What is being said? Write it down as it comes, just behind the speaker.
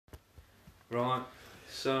Right,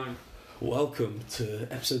 so... Welcome to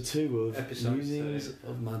episode 2 of Musings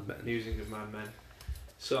of MadMen. Musings of MadMen.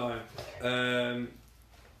 So,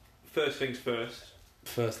 first things first.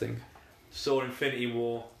 First thing. Saw Infinity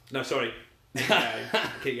War... No, sorry. EndGame. I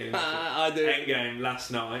keep getting I do. EndGame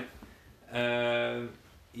last night.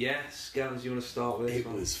 Scans, you want to start with this It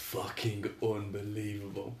one? was fucking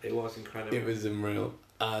unbelievable. It was incredible. It was unreal.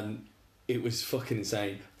 And it was fucking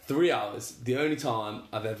insane. 3 hours. The only time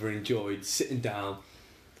I've ever enjoyed sitting down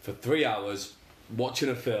for 3 hours watching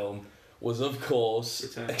a film was, of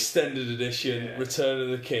course, Extended Edition, Return of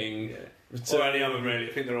the King. Yeah. Or any of them, really.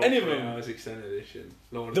 I think they're all 3 hours Extended Edition.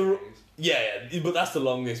 Lord of the Rings. Yeah, but that's the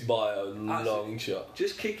longest by a long shot.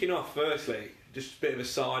 Just kicking off, firstly, just a bit of a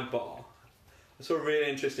sidebar. I saw a really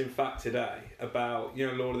interesting fact today about,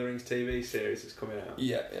 Lord of the Rings TV series that's coming out.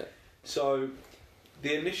 Yeah. So,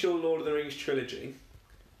 the initial Lord of the Rings trilogy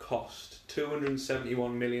cost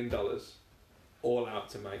 $271 million all out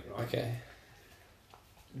to make, right? Okay.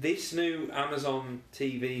 This new Amazon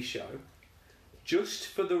TV show, just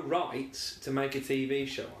for the rights to make a TV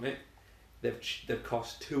show on it, they've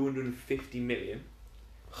cost $250 million.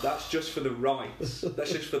 That's just for the rights.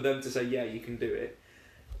 That's just for them to say, yeah, you can do it.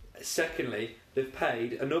 Secondly, they've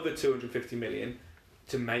paid another $250 million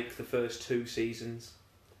to make the first 2 seasons.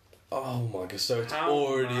 Oh my god! So it's How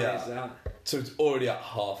already mad at. is that? So it's already at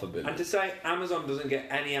 $500 million. And to say Amazon doesn't get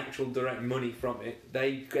any actual direct money from it,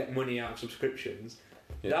 they get money out of subscriptions.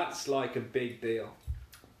 Yeah. That's like a big deal.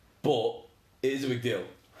 But it is a big deal.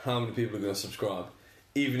 How many people are going to subscribe?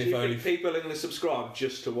 Even Do if you only think people are going to subscribe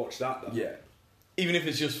just to watch that, though? Yeah. Even if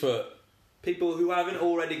it's just for people who haven't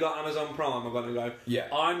already got Amazon Prime are going to go, yeah,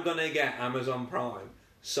 I'm going to get Amazon Prime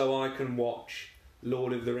so I can watch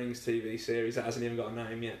Lord of the Rings TV series that hasn't even got a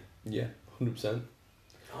name yet. Yeah, 100%.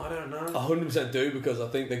 I don't know. 100% do, because I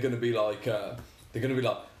think they're going to be like,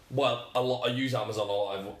 well, I use Amazon a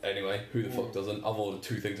lot anyway. Who the fuck doesn't? I've ordered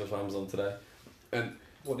 2 things off Amazon today. And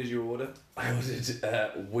what did you order? I ordered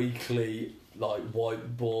a weekly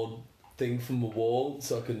whiteboard thing from the wall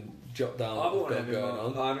so I can jot down what I've got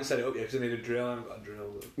going on. I haven't set it up yet because I need a drill. I haven't got a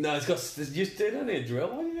drill. No, it's got. You don't need a drill.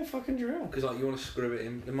 Why do you need a fucking drill? Because you want to screw it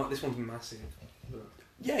in. This one's massive. But...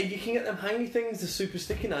 Yeah, you can get them hangy things. They're super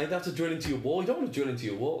sticky now. You don't have to drill into your wall. You don't want to drill into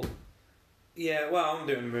your wall. Yeah, well, I'm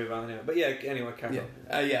doing a move out anyway. But yeah, anyway, carry on.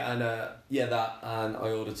 That, and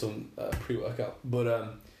I ordered some pre-workout.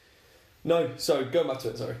 But no. So going back to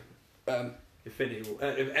it. Sorry. Infinity War.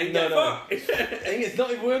 No. It's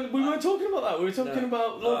not. We weren't talking about that. We were talking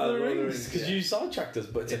about Lord of the Rings because you sidetracked us.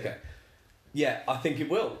 But it's okay. Yeah, I think it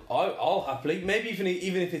will. I'll happily. Maybe even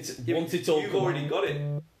if it's once it's all. You've already got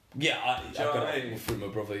it. Yeah, I got it from my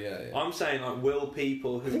brother. Yeah. I'm saying will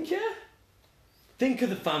people who think of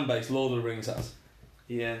the fan base Lord of the Rings has.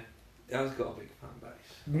 Yeah, it has got a big fan base.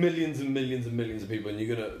 Millions and millions and millions of people, and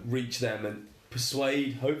you're gonna reach them and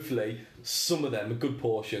persuade, hopefully, some of them, a good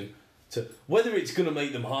portion, to whether it's gonna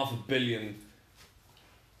make them $500 million.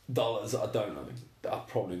 I don't know.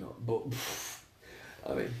 Probably not. But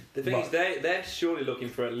I mean, the thing is, they're surely looking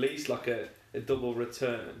for at least like a double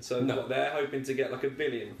return. So they're hoping to get like $1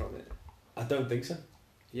 billion from it. I don't think so.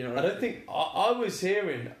 You know, I don't think. I was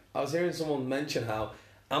hearing someone mention how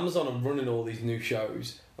Amazon are running all these new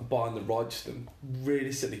shows and buying the rights to them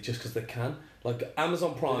realistically just because they can. Like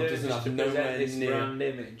Amazon Prime doesn't have nowhere near brand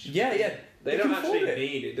image. Yeah. They don't actually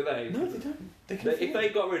need it, do they? No, they don't. If they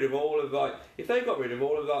got rid of all of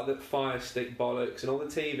the Fire Stick bollocks and all the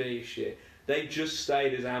TV shit, they just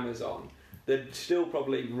stayed as Amazon, they'd still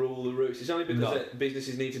probably rule the roost. It's only because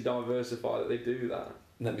businesses need to diversify that they do that.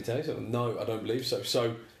 Let me tell you something. No, I don't believe so.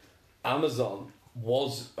 So, Amazon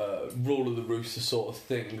was rule of the rooster sort of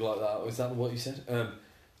thing like that. Was that what you said?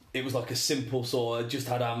 It was like a simple sort of, just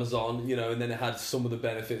had Amazon, and then it had some of the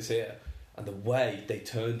benefits here. And the way they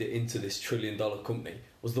turned it into this $1 trillion company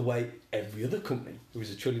was the way every other company who was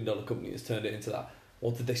a $1 trillion company has turned it into that.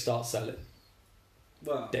 What did they start selling?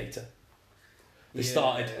 Well, data. They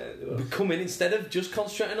started becoming, instead of just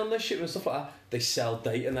concentrating on their shit and stuff like that, they sell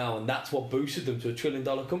data now, and that's what boosted them to a $1 trillion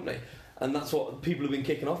company. And that's what people have been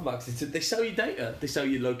kicking off about. They sell you data, they sell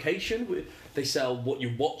your location, they sell what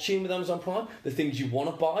you're watching with Amazon Prime, the things you want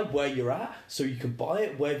to buy, where you're at, so you can buy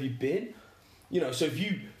it. Where have you been? So if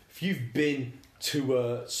you've been to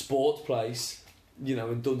a sports place,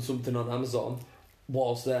 and done something on Amazon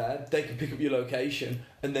whilst there, they can pick up your location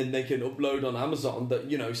and then they can upload on Amazon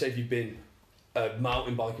that, say if you've been a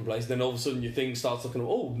mountain biking place, then all of a sudden your thing starts looking,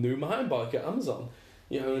 new mountain bike at Amazon,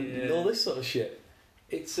 and all this sort of shit.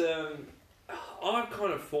 It's I've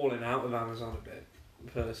kind of fallen out with Amazon a bit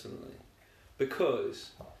personally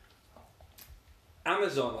because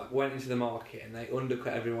Amazon like went into the market and they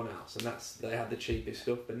undercut everyone else, and they had the cheapest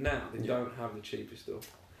stuff. But now they don't have the cheapest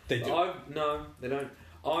stuff. They do. No, they don't.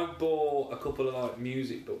 I bought a couple of like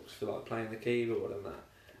music books for like playing the keyboard and that,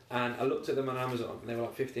 and I looked at them on Amazon and they were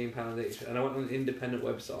like £15 each. And I went on an independent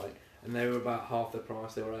website and they were about half the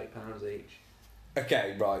price. They were £8 each.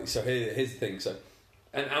 Okay, right. So here's the thing. So,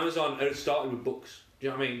 and Amazon started with books. Do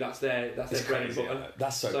you know what I mean? That's their bread and butter.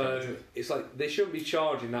 That's so crazy. It's like they shouldn't be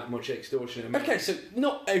charging that much extortionate amount. Okay, so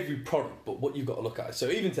not every product, but what you've got to look at. So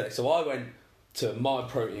even today, so I went to My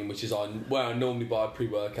Protein, which is where I normally buy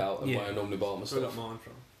pre-workout and where I normally buy my stuff. Where I got mine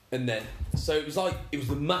from. And then, so it was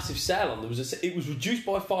the massive sale on. It was reduced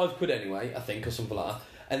by £5 anyway, I think, or something like that.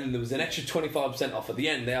 And then there was an extra 25% off at the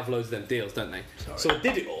end. They have loads of them deals, don't they? Sorry. So I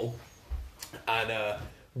did it all, and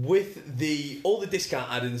with all the discount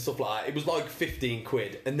added and stuff like that, it was like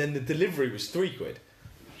 £15, and then the delivery was £3.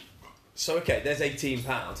 So okay, there's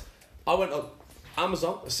 £18. I went on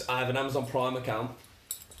Amazon. I have an Amazon Prime account,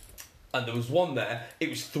 and there was one there. It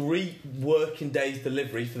was 3 working days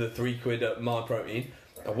delivery for the £3 at My Protein.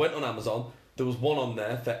 I went on Amazon. There was one on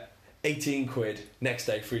there for £18. Next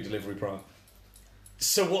day, free delivery Prime.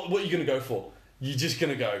 So what are you going to go for? You're just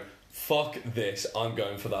going to go, fuck this, I'm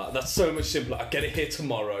going for that. That's so much simpler. I get it here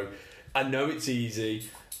tomorrow. I know it's easy.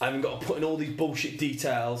 I haven't got to put in all these bullshit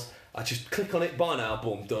details. I just click on it, buy now,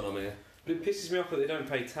 boom, done, I'm here. But it pisses me off that they don't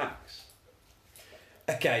pay tax.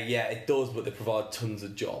 Okay, yeah, it does, but they provide tons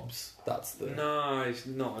of jobs. That's the... No, it's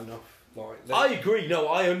not enough. Like, I agree. No,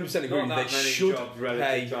 I 100% agree. Not that they many should jobs relative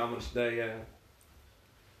pay... to how much they... do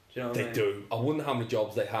you know what I mean? They do. I wonder how many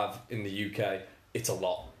jobs they have in the UK. It's a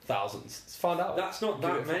lot. Thousands. Let's find out. That's not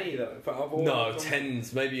that many, though. In fact, no,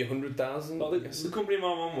 tens, maybe 100,000. Like the company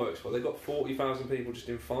my mum works for, they've got 40,000 people just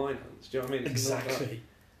in finance. Do you know what I mean? It's exactly.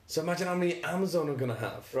 So imagine how many Amazon are going to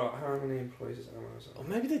have. Right, how many employees is Amazon? Or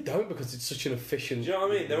maybe they don't because it's such an efficient... Do you know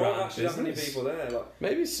what I mean? There aren't actually business. that many people there. Like,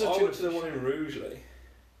 maybe it's such I went to the one in Rugeley.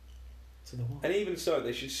 To the one? And even so,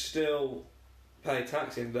 they should still pay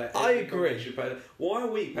tax in there. I agree. Should pay. Why are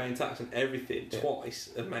we paying tax on everything twice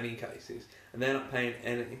in many cases, and they're not paying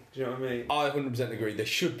any? Do you know what I mean? I 100% agree. They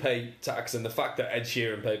should pay tax, and the fact that Ed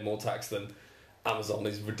Sheeran paid more tax than Amazon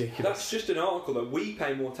is ridiculous. That's just an article that we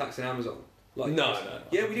pay more tax than Amazon. Like, no.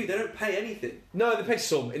 Yeah, we do. They don't pay anything. No, they pay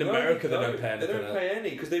some. In America, they don't pay anything. They don't pay any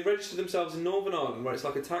because they register themselves in Northern Ireland, where it's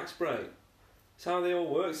like a tax break. That's how they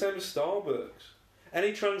all work. Same as Starbucks.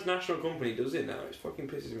 Any transnational company does it now. It fucking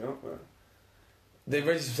pisses me off, man. They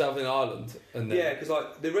register themselves in Ireland, and then... yeah, because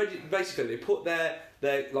like basically they put their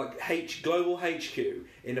like global HQ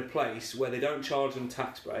in a place where they don't charge them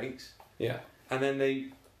tax breaks. Yeah, and then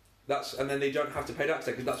they don't have to pay tax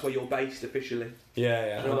because that's where you're based officially.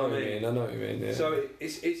 Yeah. I know what you mean. Yeah. So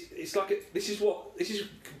it's like this is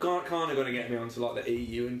kind of going to get me onto like the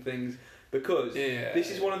EU and things because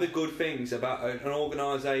this is one of the good things about an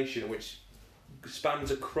organisation which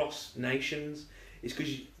spans across nations. Is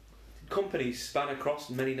because companies span across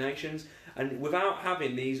many nations, and without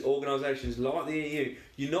having these organisations like the EU,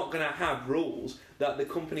 you're not going to have rules that the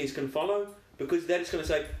companies can follow because they're just going to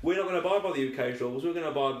say we're not going to abide by the UK's rules, we're going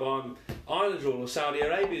to abide by Ireland's rules or Saudi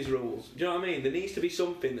Arabia's rules. Do you know what I mean? There needs to be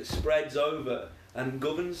something that spreads over and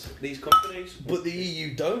governs these companies. But the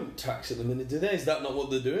EU don't tax at the minute, do they? Is that not what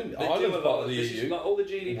they're doing? They Ireland's do a part lot of the EU. Like all the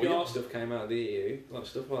GDPR stuff came out of the EU, like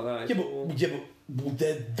stuff like that.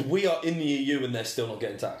 But we are in the EU and they're still not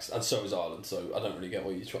getting taxed, and so is Ireland. So I don't really get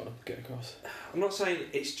what you're trying to get across. I'm not saying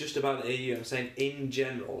it's just about the EU. I'm saying in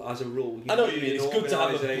general, as a rule. I know what you mean. It's good to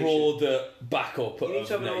have a broader backup. You need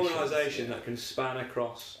to have an organisation that can span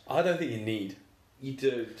across. I don't think you need. You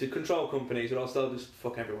do to control companies, or else they'll just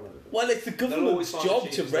fuck everyone over. Well, it's the government's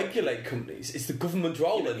job to regulate companies. It's the government's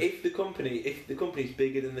role. Yeah, if the company's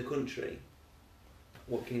bigger than the country,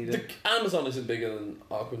 what can you do? Amazon isn't bigger than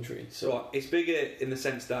our country, so right. It's bigger in the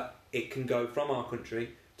sense that it can go from our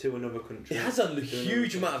country to another country. It has a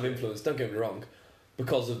huge amount of influence. Don't get me wrong,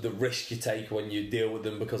 because of the risk you take when you deal with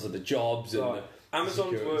them, because of the jobs and. Right.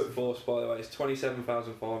 Amazon's workforce, by the way, is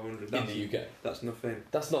 27,500 in the UK. That's nothing.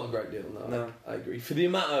 That's not a great deal. No. I agree. For the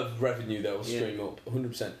amount of revenue they'll stream up,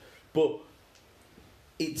 100%. But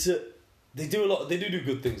it's they do a lot. They do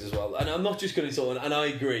good things as well. And I'm not just going to say, and I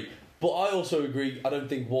agree. But I also agree. I don't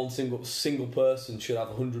think one single person should have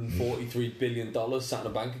 $143 billion sat in a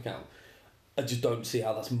bank account. I just don't see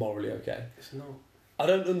how that's morally okay. It's not. I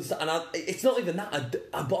don't understand. And it's not even that.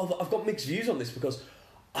 But I've got mixed views on this because.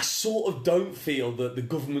 I sort of don't feel that the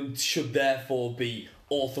government should therefore be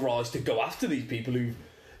authorised to go after these people who...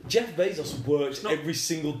 Jeff Bezos works every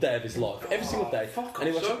single day of his life. Every single day. And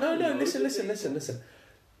he works... Listen.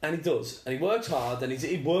 And he does. And he works hard and he's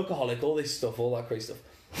a workaholic, all this stuff, all that crazy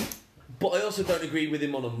stuff. But I also don't agree with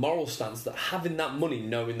him on a moral stance that having that money,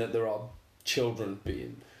 knowing that there are children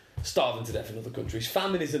being starving to death in other countries,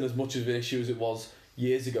 famine isn't as much of an issue as it was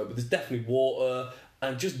years ago, but there's definitely water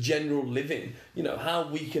and just general living. You know, how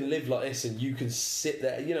we can live like this and you can sit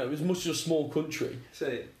there, you know, as much as a small country.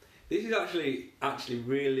 See, this is actually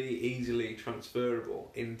really easily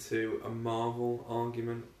transferable into a Marvel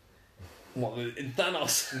argument. What, in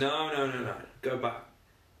Thanos? No. Go back.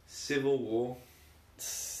 Civil War.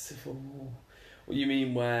 Civil War. What you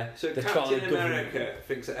mean where... So Captain America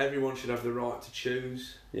thinks that everyone should have the right to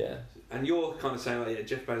choose. Yeah. And you're kind of saying, like, yeah,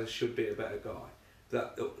 Jeff Bezos should be a better guy.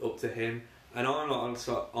 That up to him. And I'm like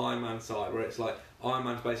on Iron Man side, where it's like Iron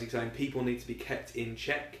Man's basically saying people need to be kept in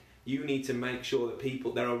check. You need to make sure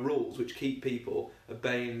that there are rules which keep people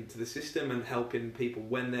obeying to the system and helping people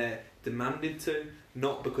when they're demanded to,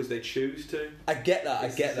 not because they choose to. I get that.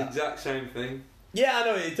 It's the exact same thing. Yeah, I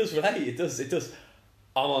know, it does relate. It does.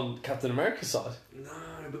 I'm on Captain America's side. No,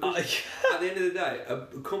 because at the end of the day,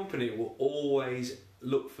 a company will always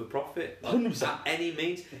look for profit. 100%. At any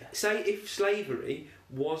means. Say if slavery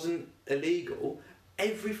wasn't illegal,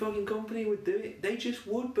 every fucking company would do it. They just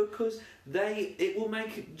would, because it will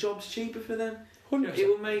make jobs cheaper for them. 100%. It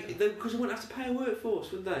will make because they wouldn't have to pay a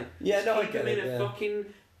workforce, would they? Yeah, no, I get it. Keep them in a fucking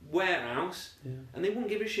warehouse, and they wouldn't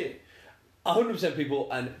give a shit. 100%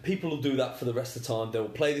 people will do that for the rest of the time. They will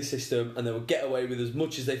play the system and they will get away with as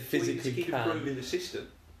much as they physically keep can. Improving the system.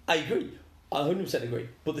 I agree. I 100% agree.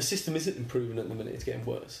 But the system isn't improving at the minute. It's getting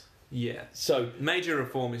worse. Yeah. So major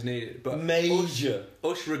reform is needed. But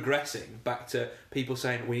us regressing back to people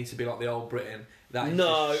saying we need to be like the old Britain. That is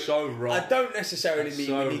just so wrong. I don't necessarily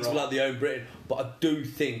mean we need to be like the old Britain, but I do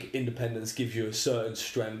think independence gives you a certain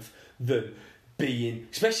strength than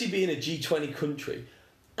especially being a G20 country.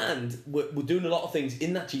 And we're doing a lot of things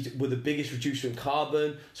in that G20. We're the biggest reducer in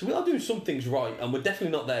carbon. So we are doing some things right. And we're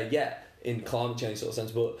definitely not there yet in climate change sort of sense.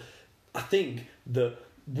 But I think that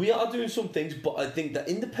we are doing some things. But I think that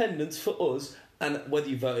independence for us, and whether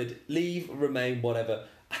you voted leave, remain, whatever,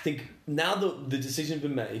 I think now that the decision's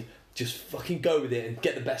been made, just fucking go with it and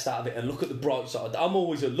get the best out of it and look at the bright side. I'm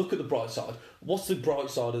always a look at the bright side. What's the bright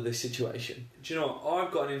side of this situation? Do you know what?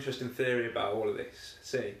 I've got an interesting theory about all of this.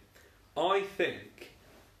 See, I think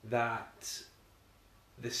that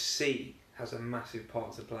the sea has a massive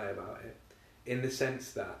part to play about it, in the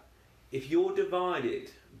sense that if you're divided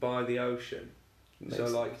by the ocean,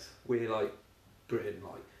 we're like Britain,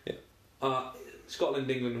 Scotland,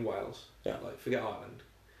 England and Wales, forget Ireland,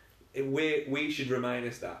 we should remain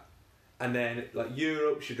as that, and then like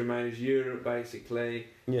Europe should remain as Europe basically.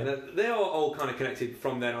 And they're all kind of connected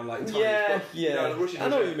from then on, like Russia, I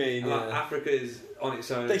know what you mean. And, Africa is on its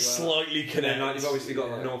own. They slightly connect. And, you've obviously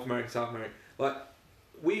got North America, South America.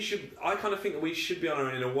 I kind of think that we should be on our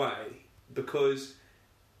own in a way, because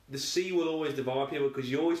the sea will always divide people. Because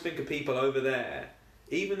you always think of people over there,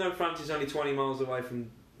 even though France is only 20 miles away from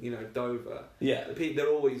Dover. Yeah, they're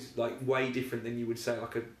always like way different than you would say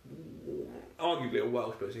like arguably a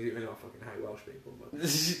Welsh person. You don't know, I fucking hate Welsh people, but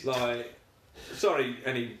like. Sorry,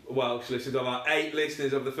 any Welsh listeners. I've got 8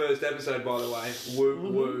 listeners of the first episode, by the way.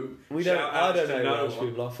 Woo. I don't know Welsh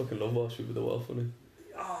people. I fucking love Welsh people. They're well funny.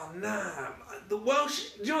 Oh, nah. The Welsh...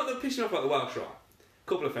 Do you know what pissed me off about the Welsh, right?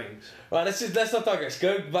 Couple of things. Right, let's not digress.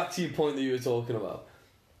 Go back to your point that you were talking about.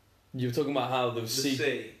 You were talking about how the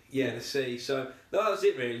sea... Yeah, the sea. So, that's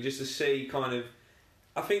it really. Just the sea kind of...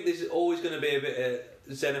 I think there's always going to be a bit of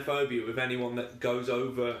xenophobia with anyone that goes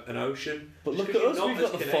over an ocean. But look at us, we've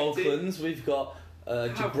got the Falklands, we've got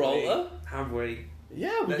Gibraltar. Have we?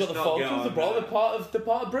 Yeah, we've got the Falklands, Gibraltar, they're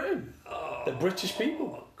part of Britain. They're British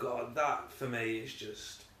people. Oh God, that for me is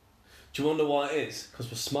just... Do you wonder why it is?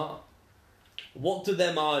 Because we're smart. What do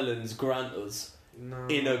them islands grant us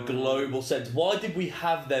in a global sense? Why did we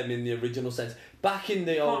have them in the original sense? Back in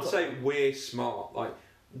the old... I can't say we're smart. Like,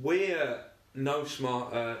 we're no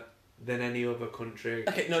smarter than any other country.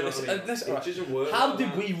 Okay, no, it doesn't work. How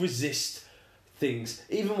did we resist things?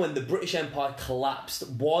 Even when the British Empire collapsed,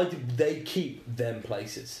 why did they keep them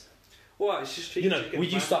places? Well, it's just... we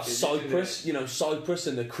used to have Cyprus, Cyprus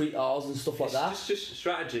and the Crete Isles and stuff like that. It's just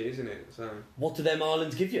strategy, isn't it? So what do them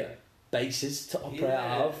islands give you? Bases to operate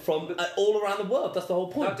out of from all around the world. That's the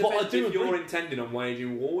whole point. That depends if you're intending on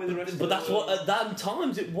waging war with the rest of the world. But that's what at them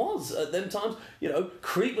times it was. At them times,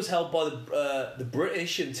 Crete was held by the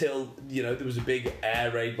British until there was a big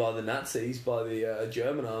air raid by the Nazis, by the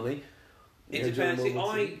German army. It depends.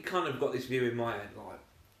 I kind of got this view in my head, like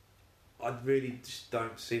I really just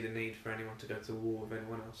don't see the need for anyone to go to war with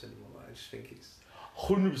anyone else anymore. I just think it's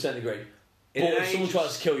 100% agree. But if someone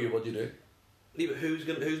tries to kill you, what do you do? Yeah, but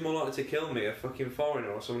who's more likely to kill me, a fucking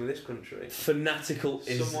foreigner or someone in this country? Fanatical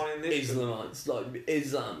Islamites, like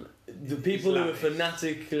Islam. The people who are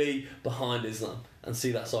fanatically behind Islam and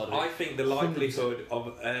see that side of it. I think the likelihood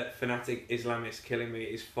of a fanatic Islamist killing me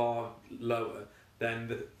is far lower than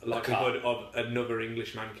the likelihood of another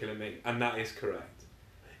Englishman killing me, and that is correct.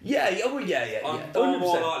 Yeah. I'm far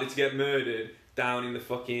more likely to get murdered down in the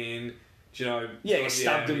fucking,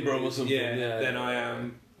 stabbed in Brum or something. Than I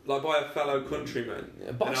am. Like by a fellow countryman,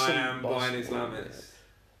 than I am by an Islamist.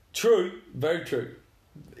 True, very true.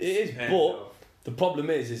 It is, but the problem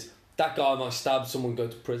is that guy might stab someone, go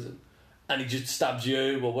to prison, and he just stabs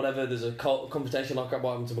you or whatever. There's a confrontation like that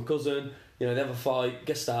happened to my cousin. They have a fight,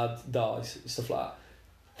 gets stabbed, dies, stuff like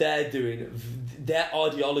that. Their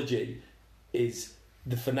ideology is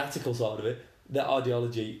the fanatical side of it. Their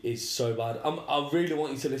ideology is so bad. I really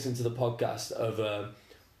want you to listen to the podcast of.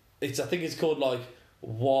 I think it's called like.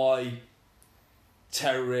 Why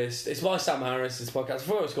terrorist? It's by Sam Harris. This podcast. I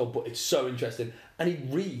forgot what it's called, but it's so interesting. And he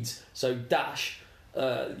reads. So Daesh,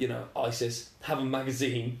 ISIS have a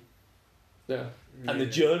magazine. Yeah. And the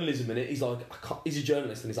journalism in it. He's like, he's a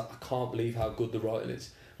journalist, and he's like, I can't believe how good the writing is.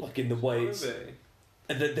 Like in the way it's.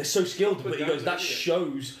 And they're so skilled. But he goes, that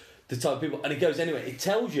shows the type of people. And he goes, anyway, it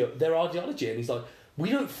tells you their ideology. And he's like, we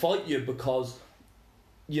don't fight you because,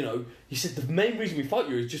 he said the main reason we fight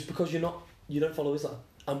you is just because you don't follow Islam,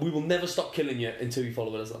 and we will never stop killing you until you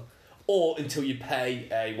follow Islam, or until you pay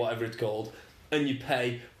a whatever it's called, and you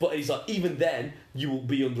pay. But he's like, even then, you will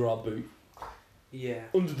be under our boot. Yeah,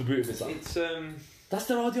 under the boot of Islam. It's that's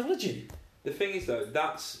their ideology. The thing is, though,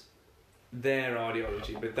 that's their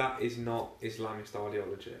ideology, but that is not Islamist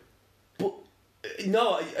ideology. But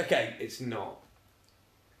no, okay, it's not.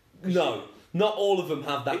 No. Not all of them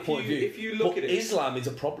have that point of view. If you look at it, Islam is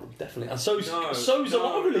a problem, definitely, and so's a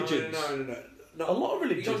lot of religions. No. A lot of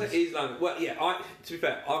religions. You can't say Islam. Well, yeah. To be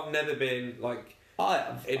fair, I've never been like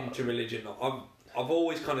into religion. I've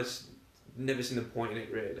always kind of never seen the point in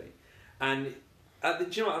it really. And at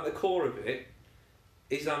the core of it,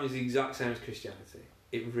 Islam is the exact same as Christianity.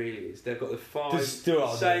 It really is. They've got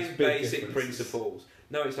the same basic principles.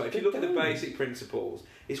 No, it's like if you look at the basic principles,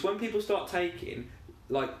 it's when people start taking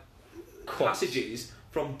like. Passages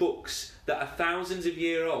from books that are thousands of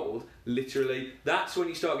years old, literally, that's when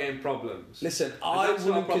you start getting problems. Listen, I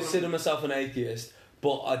wouldn't consider myself an atheist,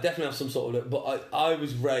 but I definitely have some sort of... But I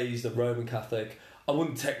was raised a Roman Catholic. I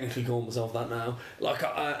wouldn't technically call myself that now. Like,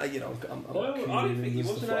 I didn't think you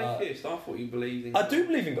was an atheist. I thought you believed in God. I do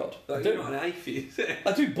believe in God. Like, you're not an atheist.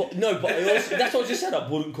 I do, but I also... That's what I just said. I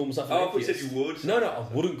wouldn't call myself an atheist. I thought you said you would. No,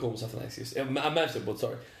 I wouldn't call myself an atheist. I may have said would,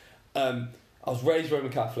 sorry. I was raised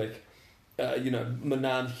Roman Catholic. My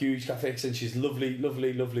nan, huge Catholic, and she's lovely.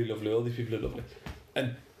 All these people are lovely.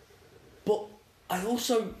 But I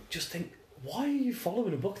also just think, why are you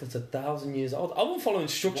following a book that's 1,000 years old? I won't follow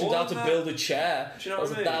instructions how to build a chair that's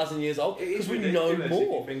 1,000 years old, because we know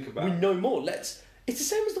more. We know more. It's the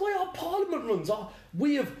same as the way our parliament runs.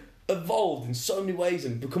 We have evolved in so many ways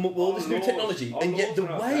and become up with all this new technology, and yet the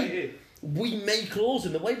way we make laws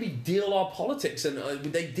and the way we deal our politics and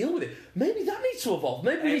they deal with it, maybe that needs to evolve.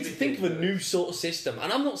 Maybe we need to think of a new sort of system.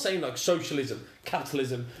 And I'm not saying like socialism,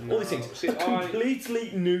 capitalism, all these things. A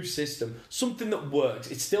completely new system, something that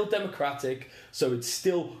works. It's still democratic, so it's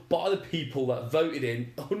still by the people that voted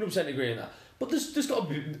in. 100% agree on that. But there's got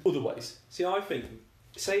to be other ways. See, I think,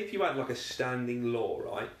 say if you had like a standing law,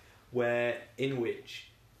 right, in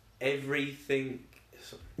which everything.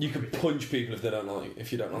 You could punch people if they don't like.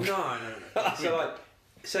 If you don't like. No.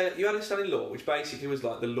 So you had a standing law, which basically was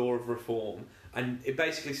like the law of reform, and it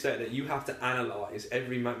basically stated that you have to analyse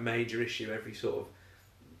every major issue every sort of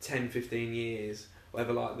 10, 15 years,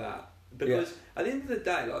 whatever like that. Because at the end of the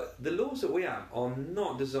day, like the laws that we have are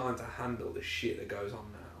not designed to handle the shit that goes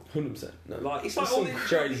on now. 100%. No. Like it's like all this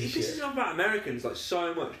crazy shit. This is not about Americans like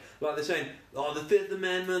so much. Like they're saying, the Fifth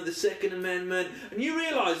Amendment, the Second Amendment, and you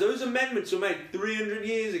realise those amendments were made 300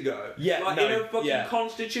 years ago. Yeah, like in a fucking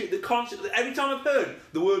constitution. Every time I've heard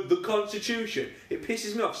the word "the Constitution," it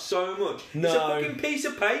pisses me off so much. No, it's a fucking piece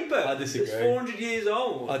of paper. I disagree. It's 400 years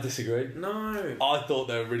old. I disagree. No, I thought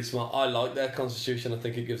they were really smart. I like their constitution. I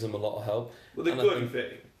think it gives them a lot of help. Well, the gun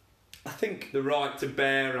thing. I think the right to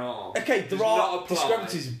bear arms. Okay, there are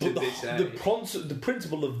discrepancies, but the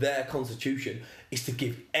principle of their constitution is to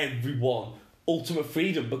give everyone ultimate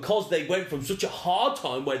freedom, because they went from such a hard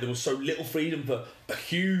time where there was so little freedom for a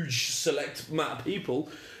huge select amount of people.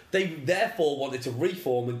 They therefore wanted to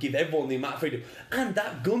reform and give everyone the amount of freedom. And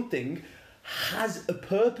that gun thing has a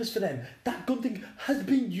purpose for them. That gun thing has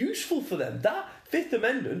been useful for them. That Fifth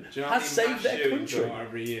Amendment Do you know has saved their country.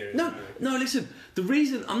 Every year, No, listen. The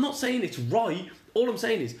reason I'm not saying it's right. All I'm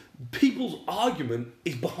saying is people's argument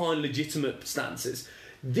is behind legitimate stances.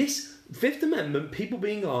 This Fifth Amendment, people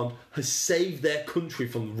being armed, has saved their country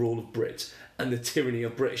from the rule of Brits and the tyranny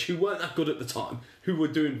of British, who weren't that good at the time, who were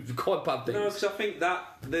doing quite bad things. No, because I think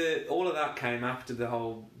that all of that came after the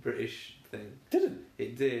whole British thing. Didn't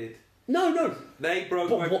it? Did. No. They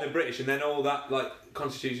broke away from the British, and then all that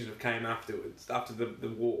constitutions came afterwards, after the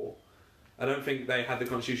war. I don't think they had the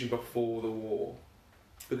constitution before the war,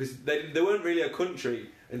 because they weren't really a country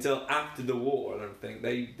until after the war. I don't think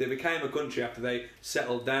they became a country after they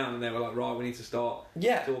settled down, and they were like, right, we need to start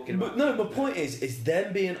talking about. No, my point is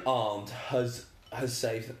them being armed has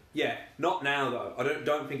saved them. Yeah, not now though. I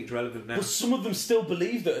don't think it's relevant now. But some of them still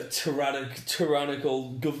believe that a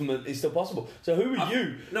tyrannical government is still possible. So who are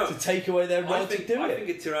you to take away their right to do it? I think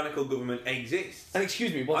a tyrannical government exists. And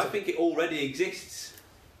excuse me, I think it already exists.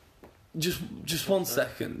 Just 1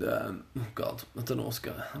 second. Oh God, I don't know what's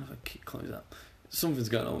going on. How do I close that? Something's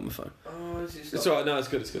going on with my phone. Oh, it's alright. No, it's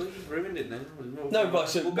good. It's good. Well, you've ruined it now. No, right.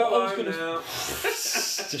 So we'll go home now.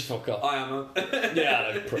 Just fuck off. I am.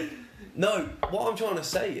 Yeah, no. What I'm trying to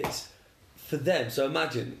say is, for them. So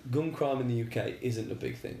imagine gun crime in the UK isn't a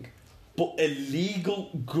big thing, but illegal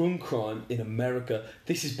gun crime in America,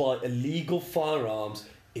 this is by illegal firearms,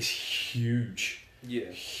 is huge.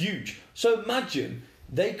 Yeah. Huge. So imagine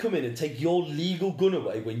they come in and take your legal gun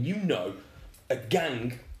away when you know a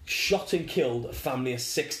gang shot and killed a family of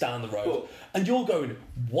 6 down the road, and you're going,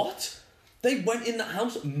 what? They went in that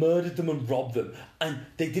house, murdered them and robbed them, and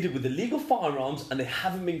they did it with illegal firearms, and they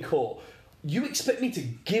haven't been caught. You expect me to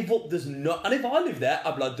give up? And if I live there,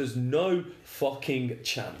 I'd be like, there's no fucking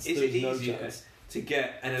chance. Is there's it no easier chance to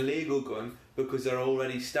get an illegal gun because there are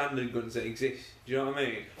already standard guns that exist? Do you know what I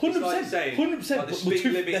mean? 100%. It's like saying, 100%. Like the speed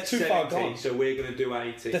limit's too 70, far gone. so we're going to do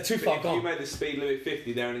 80. They're too far if gone. you made the speed limit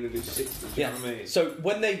 50, they're only going to do 60. Do you know what I mean? So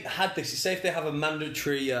when they had this, say if they have a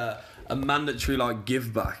mandatory like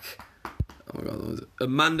give back. Oh my God, what was it? A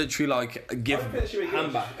mandatory like give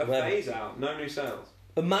handback. A phase out, no new sales.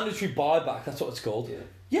 A mandatory buyback, that's what it's called.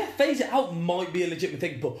 Yeah, phase it out might be a legitimate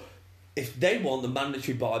thing, but if they want the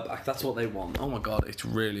mandatory buyback, that's what they want. Oh my God, it's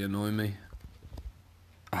really annoying me.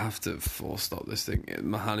 I have to force stop this thing.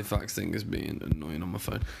 My Halifax thing is being annoying on my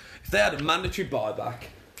phone. If they had a mandatory buyback,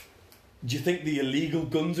 do you think the illegal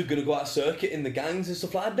guns are going to go out of circuit in the gangs and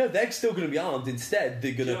stuff like that? No, they're still going to be armed. Instead,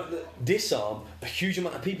 they're going to disarm a huge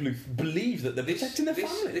amount of people who believe that they're protecting their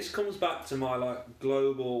family. This comes back to my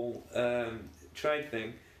global trade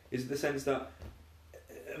thing, is the sense that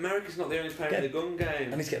America's not the only player in the gun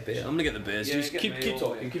game. I need to get a beer. I'm going to get the beers. Yeah, just keep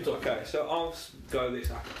talking. Okay, so I'll go this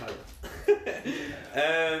acapella.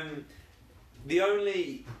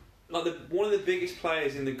 One of the biggest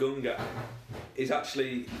players in the gun game is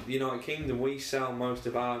actually the United Kingdom. We sell most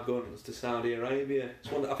of our guns to Saudi Arabia.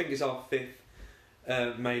 I think it's our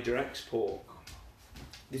 5th major export.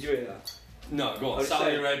 Did you hear that? No, go on.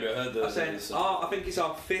 Saudi Arabia, I heard that. I think it's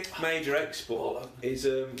our 5th major export is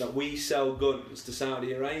that we sell guns to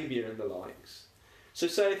Saudi Arabia and the likes. So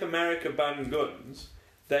say if America banned guns,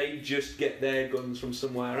 they just get their guns from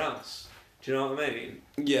somewhere else. Do you know what I mean?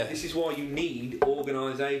 Yeah. This is why you need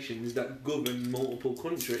organisations that govern multiple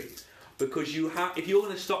countries. Because if you're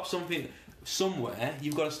going to stop something somewhere,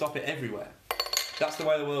 you've got to stop it everywhere. That's the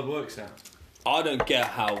way the world works now. I don't get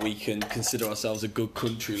how we can consider ourselves a good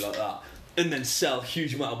country like that and then sell a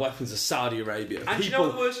huge amount of weapons to Saudi Arabia. And you know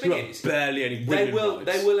what the worst thing is? Barely any women rights.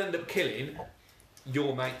 They will end up killing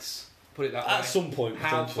your mates. Put it that way. At some point,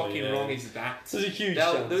 how fucking wrong is that? There's a huge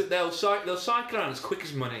chance. They'll cycle around as quick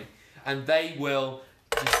as money, and they will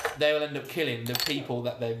end up killing the people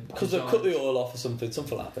that they've... Because they'll cut the oil off or something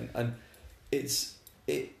will happen, and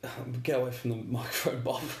get away from the microphone,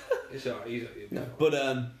 Bob. It's alright. No, but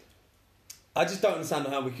I just don't understand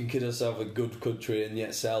how we can kid ourselves a good country and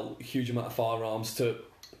yet sell a huge amount of firearms to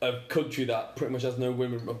a country that pretty much has no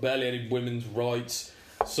women, barely any women's rights,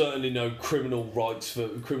 certainly no criminal rights for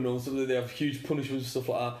criminals. They have huge punishments and stuff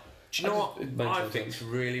like that. Do you know what I think is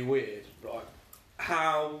really weird, right?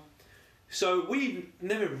 So we've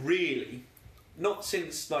never really, not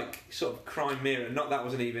since sort of Crimea, that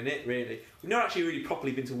wasn't even it really. We've never actually really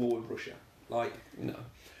properly been to war with Russia. No.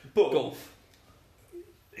 But Gulf.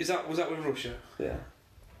 Was that with Russia? Yeah.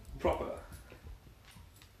 Proper?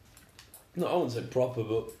 No, I wouldn't say proper,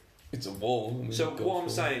 but it's a war. So what I'm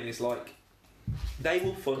saying is they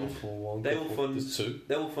will fund. They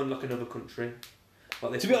will fund another country.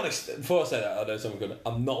 To be honest, before I say that, I know something good.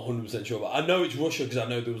 I'm not 100% sure, but I know it's Russia because I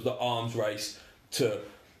know there was the arms race to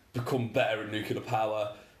become better at nuclear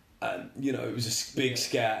power. And, you know, it was a big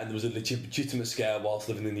scare, and there was a legitimate scare whilst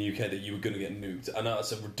living in the UK that you were going to get nuked. I know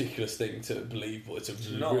it's a ridiculous thing to believe, but it's a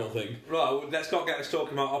real thing. Right, well, let's not get us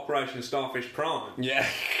talking about Operation Starfish Prime. Yeah.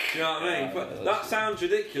 Do you know what I mean? But that sounds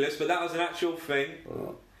ridiculous, but that was an actual thing.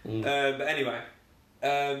 But anyway,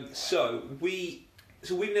 so we've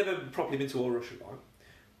never properly been to war Russia, right?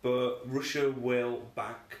 But Russia will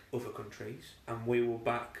back other countries, and we will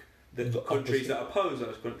back the countries that oppose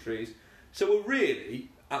those countries. So we're really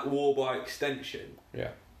at war by extension.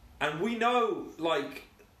 Yeah. And we know, like,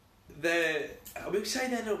 we say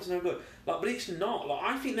they're not no good, like, but it's not. Like,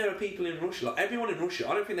 I think there are people in Russia, like everyone in Russia,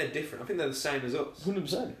 I don't think they're different. I think they're the same as us.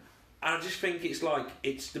 100%. And I just think it's like,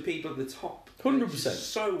 it's the people at the top. 100%. It's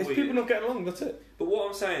so weird. It's people not getting along, that's it. But what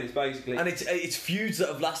I'm saying is basically... And it's feuds that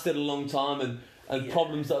have lasted a long time, and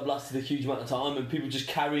problems that have lasted a huge amount of time, and people just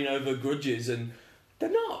carrying over grudges, and they're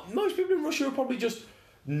not. Most people in Russia are probably just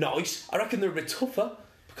nice. I reckon they're a bit tougher,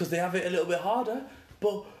 because they have it a little bit harder,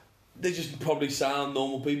 but they just probably sound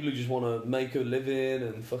normal people who just want to make a living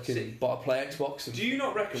and fucking play Xbox. And do you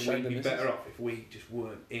not reckon we'd be better off if we just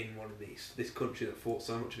weren't in one of this country that fought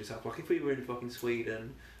so much of itself? Like if we were in fucking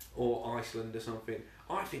Sweden or Iceland or something,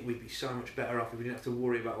 I think we'd be so much better off if we didn't have to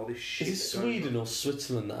worry about all this shit. Is it Sweden or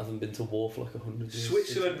Switzerland that haven't been to war for like 100 years?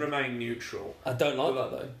 Switzerland remain neutral. I don't like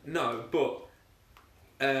that though. No, but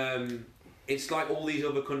it's like all these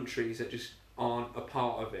other countries that just aren't a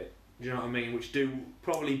part of it. Do you know what I mean? Which do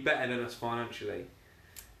probably better than us financially.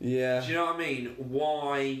 Yeah. Do you know what I mean?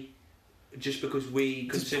 Why? Just because we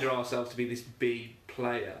consider ourselves to be this big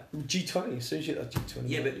player. G20, as soon as you get that G20.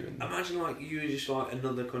 Yeah, but imagine like you were just like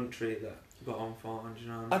another country that got on fine. Do you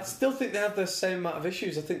know what I mean? I still think they have the same amount of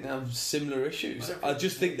issues. I think they have similar issues. I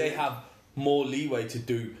just think they have more leeway to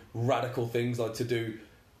do radical things, like to do,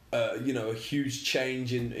 a huge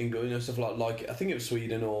change in stuff like I think it was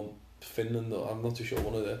Sweden or Finland, or I'm not too sure,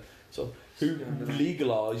 one of the who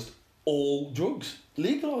legalised all drugs,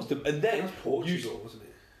 legalised them, and then Portugal, wasn't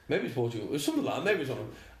it? Maybe it's Portugal. It was something like that. Maybe it's one of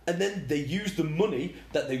them. And then they used the money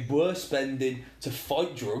that they were spending to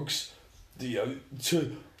fight drugs,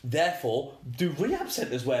 to therefore do rehab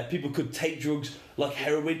centres where people could take drugs like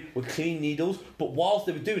heroin with clean needles, but whilst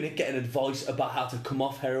they were doing it, getting advice about how to come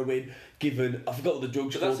off heroin. Given I forgot what the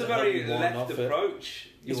drugs. But that's a very left approach.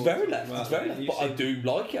 It's very left. It's very left. But I do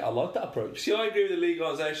like it. I like that approach. See, I agree with the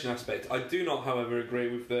legalisation aspect. I do not, however,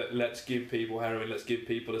 agree with the let's give people heroin, let's give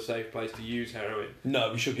people a safe place to use heroin.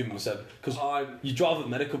 No, we should give them a safe, because you drive up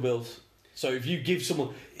medical bills. So if you give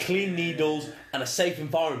someone clean needles and a safe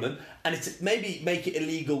environment, and it's maybe make it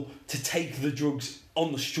illegal to take the drugs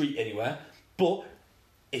on the street anywhere, but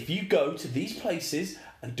if you go to these places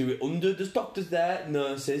and do it under, there's doctors there,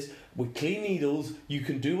 nurses, with clean needles, you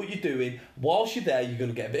can do what you're doing. Whilst you're there, you're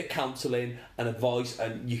going to get a bit of counselling and advice,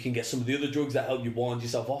 and you can get some of the other drugs that help you wind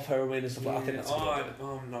yourself off heroin and stuff like that. I think that's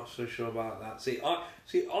I'm not so sure about that. See,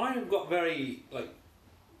 I've got very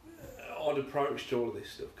odd approach to all of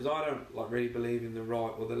this stuff, because I don't really believe in the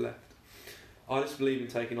right or the left. I just believe in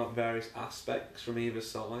taking various aspects from either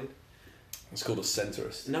side. It's called a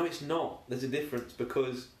centrist. No, it's not. There's a difference,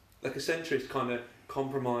 because a centrist kind of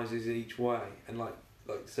compromises each way and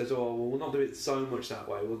says, oh, well, we'll not do it so much that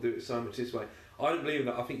way, we'll do it so much this way. I don't believe in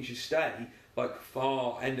that. I think you should stay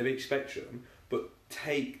far end of each spectrum, but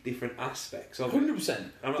take different aspects of 100%.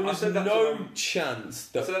 There's no chance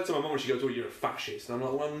that... I said that to my mum when she goes, oh, you're a fascist. And I'm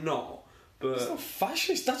like, well, I'm not. But it's not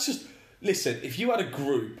fascist. That's just... Listen, if you had a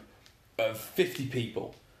group of 50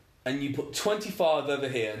 people and you put 25 over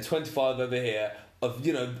here and 25 over here, of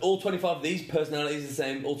all 25 of these personalities are the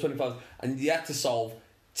same, all 25, and you had to solve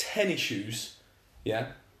 10 issues,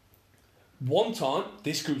 yeah? One time,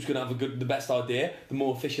 this group's going to have the best idea, the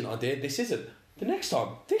more efficient idea. This isn't. The next time,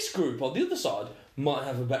 this group on the other side might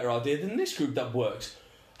have a better idea than this group that works.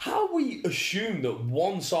 How we assume that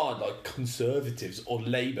one side, like Conservatives or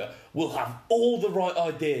Labour, will have all the right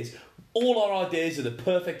ideas. All our ideas are the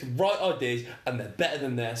perfect right ideas, and they're better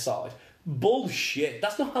than their side. Bullshit.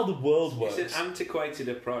 That's not how the world works. It's an antiquated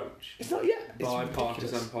approach. It's not yet. By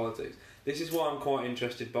partisan politics. This is why I'm quite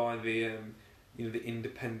interested by the the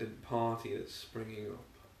independent party that's springing up.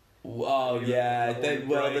 Oh yeah,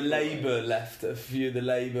 the Labour left, a few of the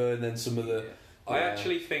Labour, and then some of the. I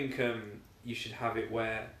actually think you should have it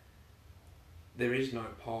where there is no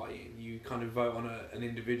party, and you kind of vote on an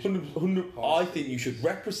individual. 100. I think you should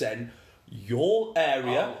represent your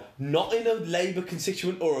area, not in a Labour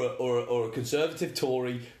constituent or a Conservative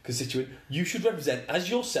Tory constituent. You should represent as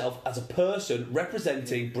yourself, as a person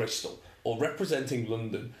representing Bristol or representing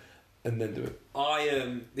London, and then do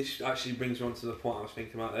it. This actually brings me on to the point I was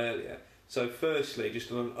thinking about earlier. So firstly, just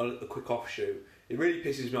a quick offshoot, It really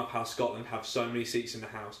pisses me off how Scotland have so many seats in the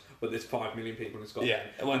House, but there's 5 million people in Scotland. Yeah,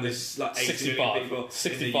 when there's like 65 people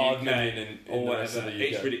 65 in the UK, million in the rest of the UK.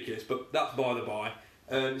 It's ridiculous, but that's by the by.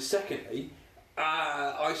 Secondly,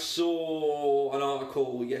 I saw an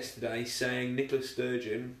article yesterday saying Nicola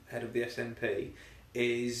Sturgeon, head of the SNP,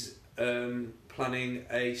 is planning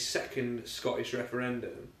a second Scottish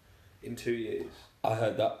referendum in 2 years. I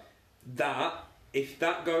heard that. If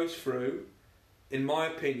that goes through, in my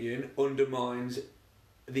opinion, undermines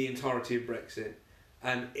the entirety of Brexit.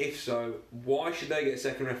 And if so, why should they get a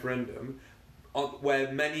second referendum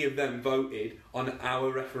where many of them voted on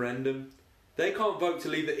our referendum? They can't vote to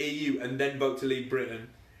leave the EU and then vote to leave Britain.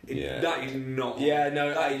 That is not on. Yeah,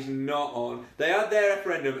 no. That is not on. They had their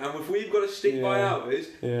referendum, and if we've got to stick by ours,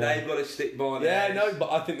 they've got to stick by theirs. Yeah, no,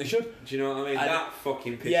 but I think they should. Do you know what I mean? And that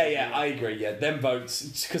fucking pisses me off. I agree, them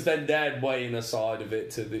votes, because then they're weighing a side of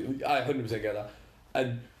it to the... I 100% get that.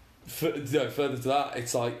 And further to that,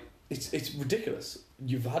 it's like, it's ridiculous.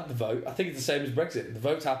 You've had the vote. I think it's the same as Brexit. The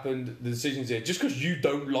vote's happened, the decision's here. Just because you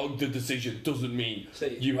don't like the decision doesn't mean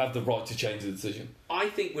you have the right to change the decision. I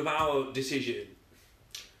think with our decision,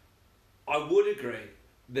 I would agree.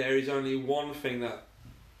 There is only one thing that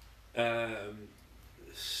that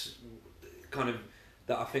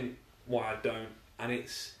I think why I don't, and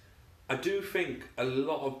it's I do think a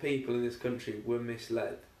lot of people in this country were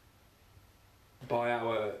misled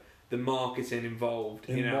by the marketing involved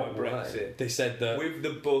in our Brexit. Way? They said that with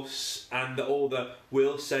the bus and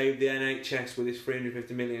we'll save the NHS with this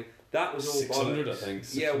 350 million. That was all 600, bollocks. I think.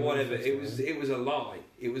 Yeah, whatever. It was a lie.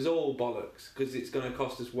 It was all bollocks because it's going to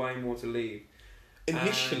cost us way more to leave.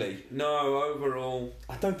 Initially, no. Overall,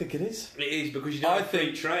 I don't think it is. It is because you don't have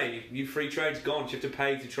free trade. Your free trade's gone. You have to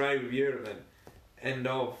pay to trade with Europe. Then, end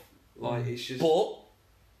of. It's just. But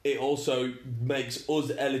it also makes us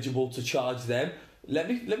eligible to charge them. Let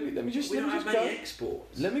me just. We let don't me have just many go.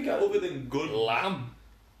 exports. Let me go. Other than good lamb.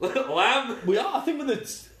 Lamb. We are. I think we're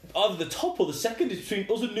either the top or the second is between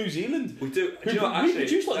us and New Zealand. We do. We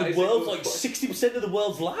produce like the world's 60% of the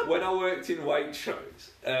world's lamb. When I worked in Waitrose,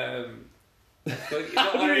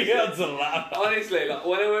 honestly, like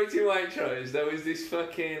when I worked in Waitrose, there was this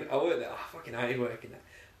fucking. I worked there. I fucking hated working there.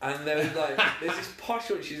 And there was like, there's this posh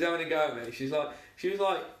one. She's having a go at me. She was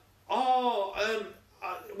like,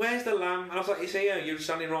 where's the lamb? And I was like, it's here. You're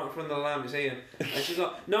standing right in front of the lamb. It's here. And she's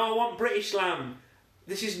like, no, I want British lamb.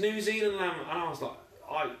 This is New Zealand lamb. And I was like,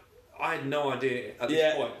 I had no idea at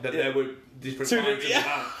this point that there were different kinds of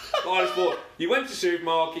lamb. I just thought, you went to the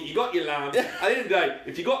supermarket, you got your lamb. At the end of the day,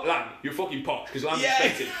 if you got lamb, you're fucking posh because lamb's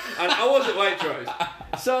expensive. And I was at Waitrose.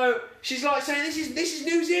 So she's like saying, this is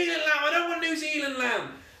New Zealand lamb. I don't want New Zealand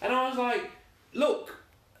lamb. And I was like, look,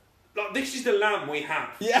 like this is the lamb we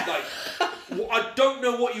have. Yeah. Like, I don't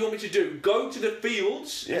know what you want me to do. Go to the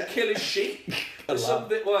fields and kill a sheep or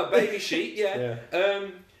something. Well, a baby sheep. Yeah.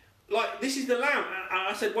 Like, this is the lamb. And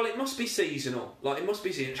I said, well, it must be seasonal. Like, it must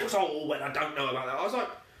be seasonal. She was, oh, well, I don't know about that. I was like,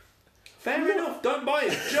 fair enough, don't buy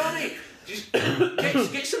it. Do you know what I mean? Just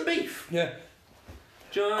get some beef. Yeah.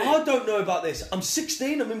 Do you know what I mean? I don't know about this. I'm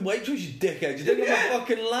 16, I'm in Waitrose, you dickhead. You think I'm a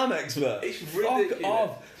fucking lamb expert? It's ridiculous. Fuck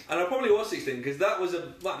off. And I probably was 16 because that was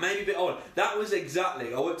maybe a bit old. That was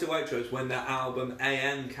exactly, I worked at Waitrose when that album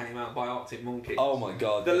AM came out by Arctic Monkeys. Oh my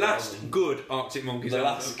god. The last good Arctic Monkeys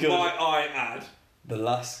album. Last good. Might I add. The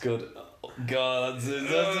last good. God,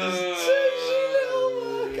 that's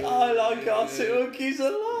I like Arctic Monkeys a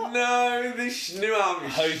lot. No, this new album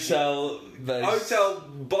is Hotel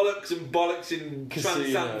bollocks in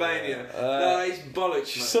Transylvania. That is bollocks, mate.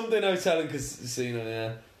 Something hotel and casino,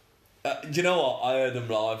 yeah. Do you know what? I heard them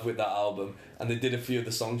live with that album, and they did a few of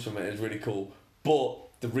the songs from it. It was really cool. But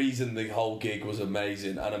the reason the whole gig was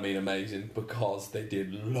amazing, and I mean amazing, because they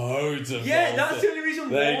did loads of that's the only reason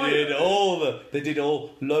why. They did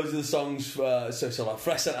loads of the songs. So like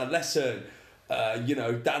Fresh and Lesson,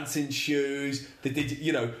 Dancing Shoes. They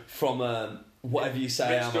did from whatever you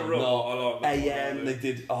say. AM. They did.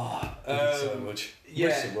 They did so much. Yeah,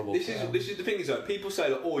 this is the thing is though. People say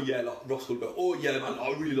like, Roscoe, but man,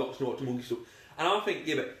 I really like the Arctic Monkeys stuff, and I think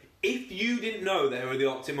but if you didn't know they were the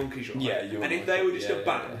Arctic Monkeys, right? And if they were just a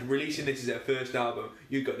band releasing this as their first album,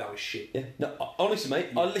 you'd go, that was shit. Yeah, no, honestly,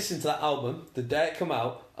 mate, I listened to that album the day it come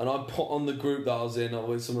out, and I put on the group that I was in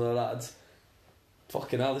with some of the lads.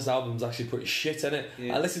 Fucking hell, this album's actually pretty shit, isn't it?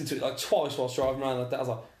 Yeah. I listened to it like twice whilst driving around like that. I was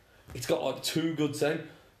like, it's got like two good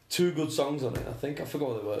songs on it. I think I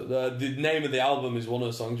forgot what they were. The name of the album is one of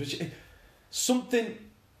the songs, which something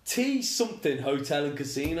Hotel and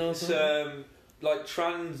Casino. It's like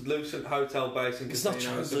translucent hotel base and casino. It's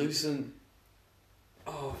not translucent.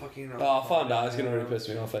 Oh fucking hell! I'll find out. It's gonna really piss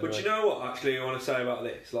me off anyway. But you know what? Actually, I want to say about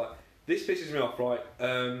this, like this pisses me off, right?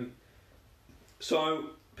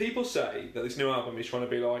 So people say that this new album is trying to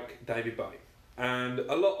be like David Bowie, and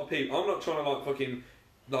a lot of people. I'm not trying to like fucking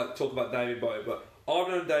like talk about David Bowie, but I've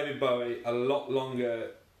known David Bowie a lot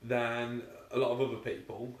longer than a lot of other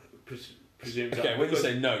people. Presume. Okay, when you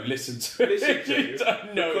say no, listen to you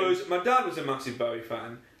don't know. Because my dad was a massive Bowie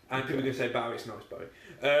fan, and people are going to say Bowie's nice Bowie.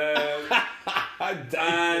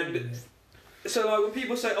 And so like when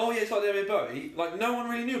people say, "Oh yeah, it's like David Bowie," like no one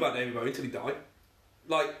really knew about David Bowie until he died.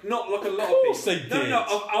 Like not like a lot of people. Of course they did. No,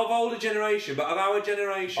 of older generation, but of our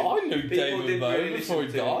generation, I knew David Bowie before he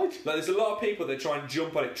died. Like there's a lot of people that try and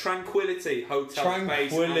jump on it. Tranquility Hotel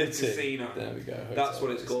Space and Casino. There we go. That's what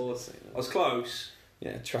it's called. I was close.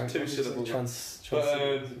 Yeah, two syllables.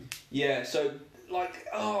 But, yeah, so like,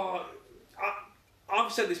 I've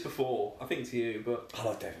said this before, I think to you, but I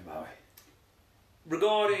like David Bowie.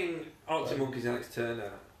 Regarding Arctic Monkeys and Alex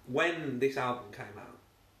Turner, when this album came out,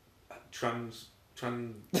 I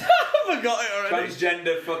forgot it already.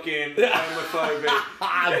 Transgender fucking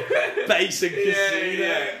homophobic. Basic casino.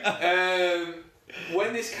 Yeah.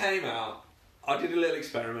 When this came out, I did a little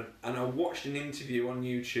experiment and I watched an interview on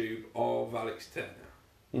YouTube of Alex Turner,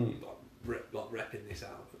 like repping this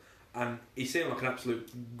album, and he seemed like an absolute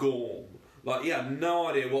gorm. Like he had no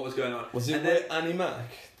idea what was going on. Was it with Annie Mac?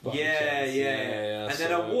 Yeah. And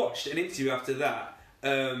then I it. watched an interview after that,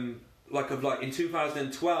 like in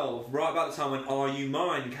 2012, right about the time when Are You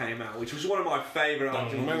Mine came out, which was one of my favourite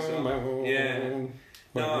albums. Yeah.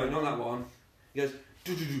 No, not that one. He goes,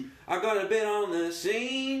 I got a bit on the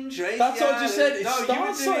scene. Tracy That's what I just said. It no,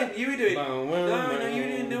 starts you were doing. No, you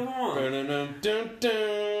didn't do one.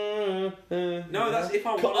 No, that's If I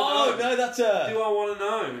Want to Know. Oh, no, that's Do I Want to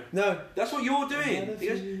Know? No. That's what you're doing. He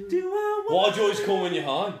goes, do I want Why do you always call when you're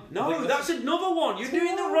high? No, that's another one. You're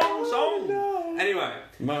doing the wrong song. No. Anyway,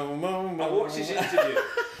 I watched this interview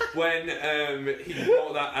when he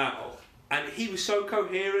brought that out. And he was so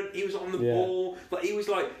coherent. He was on the ball. Like he was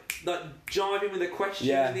like jiving with the questions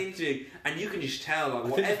in the interview, and you can just tell like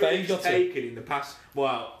whatever he's taken in the past.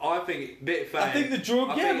 Well, I think bit of fame. I think the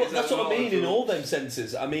drug. But that's what I mean in all them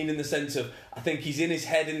senses. I mean in the sense of I think he's in his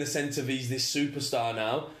head in the sense of he's this superstar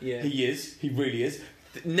now. Yeah, he is. He really is.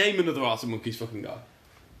 Name another Arctic Monkeys fucking guy.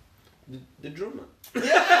 The drummer.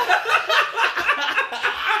 Yeah.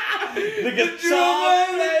 the guitar.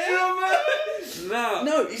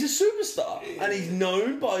 No, he's a superstar, and he's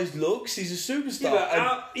known by his looks. He's a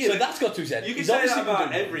superstar, so that's got to his head. You can say that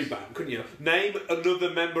about every band, couldn't you? Name another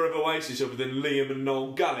member of Oasis other than Liam and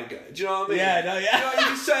Noel Gallagher. Do you know what I mean? Yeah. You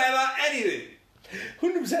can say about anything.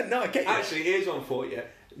 100%. No, I get you. Actually, here's one for you.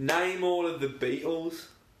 Name all of the Beatles.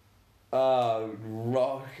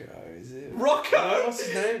 Rocco, is it? Rocco? No, what's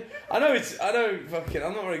his name? I'm not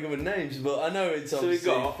very good with names, but I know it's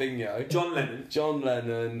obviously Thingo. John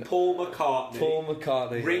Lennon. Paul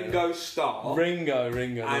McCartney. Ringo Starr. Ringo.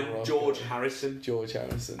 And George Harrison.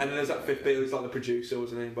 And then there's that fifth Beatle, he's like the producer,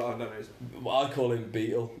 wasn't he? But I don't know his name. Well, I call him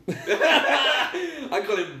Beatle. I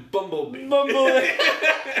call him Bumblebee.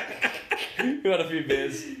 We had a few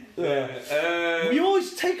beers. Yeah. You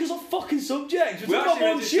always take us off fucking subjects. We talk about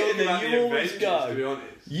one shit and then you always go. To be honest.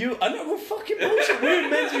 I know, we're fucking bullshit. We're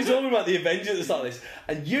meant to be talking about the Avengers at the start of this,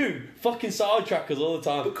 and you fucking sidetrack us all the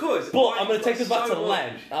time. But I'm going to take us back to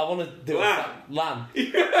Lamb. I want to do Lamb.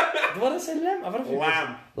 Did I say Lamb? I've had a few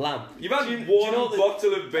Lamb. You've had one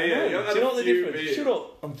bottle of beer. Do you know what the difference? Beers. Shut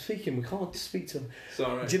up. I'm speaking. We can't speak to him.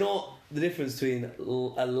 Sorry. Do you know what the difference between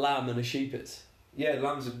a lamb and a sheep is? Yeah,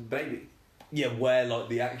 lamb's a baby. Yeah, where like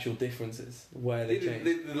the actual difference is, where they change.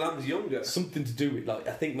 The lamb's younger. Something to do with like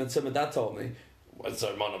I think my dad told me. Well, so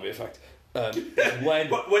it might not be a fact.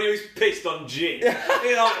 When he was pissed on gin,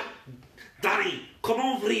 you know, Daddy, come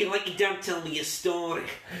over here like you don't tell me a story.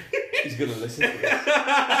 He's gonna listen to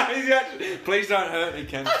this. Please don't hurt me,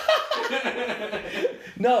 Ken.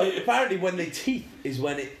 No, apparently when they teeth is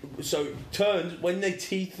when it turns when they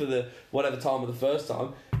teeth for the whatever time of the first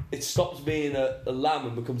time. It stops being a lamb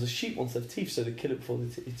and becomes a sheep once they have teeth, so they kill it before they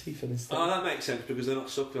teeth and Oh, that makes sense because they're not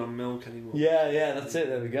suckling on milk anymore. Yeah, that's it.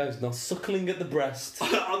 There we go. It's not suckling at the breast.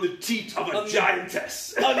 On the teeth of a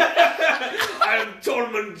giantess. I am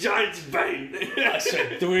Tormund Giantsbane. I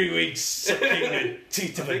spent 3 weeks sucking the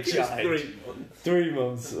teeth of a giant. 3 months. 3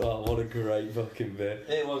 months. Oh, what a great fucking bit.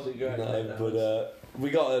 It was a great bit. But we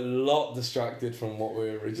got a lot distracted from what we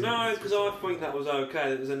were originally. No, because I think that was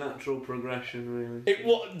okay. It was a natural progression, really.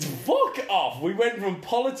 Fuck off. We went from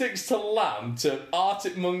politics to lamb to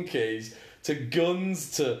Arctic Monkeys to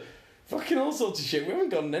guns to Fucking all sorts of shit. We haven't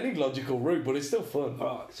gone any logical route, but it's still fun.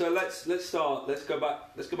 Alright, so let's start. Let's go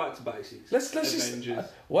back to basics. Let's Avengers.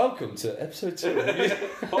 just welcome to episode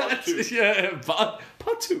 2. Part 2. Yeah, part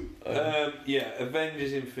 2.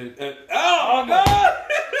 Avengers Infinite. Oh God!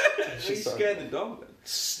 You scared the dog. Then.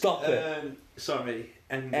 Stop it. Sorry.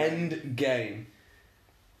 Endgame.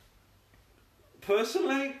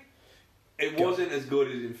 Personally, it wasn't as good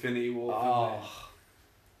as Infinity War. Oh.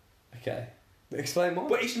 Okay. Explain more.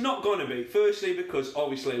 But it's not gonna be. Firstly, because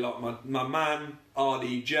obviously, like my man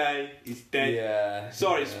RDJ is dead. Yeah.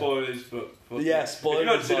 Sorry, spoilers, but yeah, spoilers. If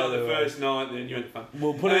you haven't seen it on the first night, then you ain't fan.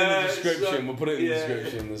 We'll put it in the description. We'll put it in the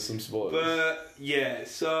description. There's some spoilers. But yeah,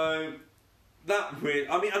 so that really.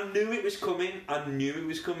 I mean, I knew it was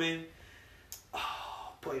coming.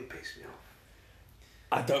 Oh, but it pissed me off.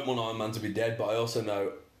 I don't want Iron Man to be dead, but I also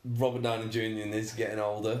know Robert Downey Jr. is getting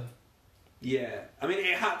older. Yeah, I mean,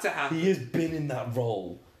 it had to happen. He has been in that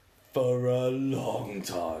role for a long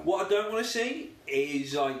time. What I don't want to see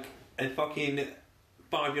is like a fucking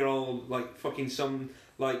 5-year-old, like fucking some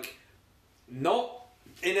like not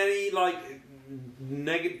in any like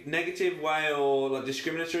negative way or like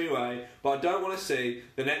discriminatory way, but I don't want to see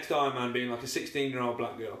the next Iron Man being like a 16-year-old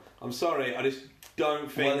black girl. I'm sorry, I just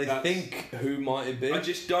don't think. Well, think who might it be? I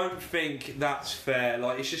just don't think that's fair.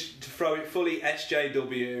 Like, it's just to throw it fully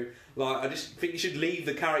SJW. Like, I just think you should leave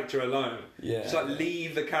the character alone. Yeah. Just like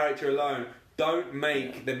leave the character alone. Don't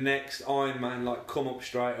make the next Iron Man like come up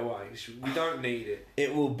straight away. We don't need it.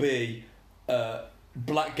 It will be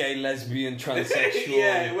black, gay, lesbian, transsexual.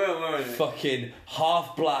 Yeah, it will, won't it? Fucking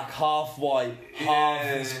half black, half white, half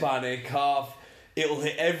Hispanic, half. It'll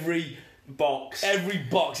hit every box.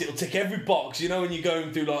 It'll tick every box. You know when you're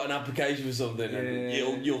going through like an application for something, and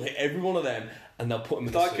you'll hit every one of them, and they'll put them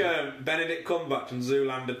in like Benedict Cumberbatch from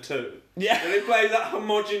Zoolander 2. Yeah. When he plays that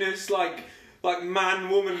homogenous like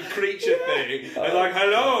man-woman creature thing. It's like,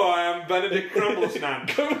 hello, I am Benedict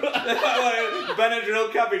Crumblesnap. Like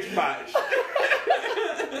Benadryl Cabbage Patch.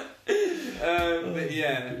 But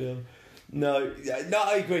yeah. No,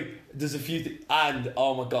 I agree. There's a few things, and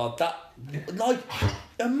oh my god, that like,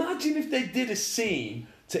 imagine if they did a scene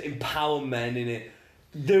to empower men in it.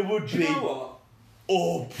 There would be. Do you know what?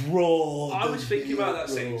 Oh, bro! I was thinking about that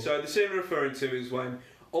scene. So the scene I'm referring to is when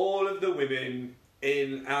all of the women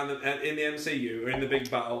in the MCU are in the big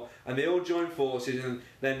battle, and they all join forces, and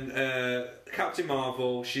then Captain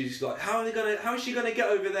Marvel, she's like, how is she gonna get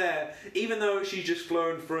over there, even though she's just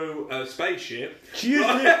flown through a spaceship? She is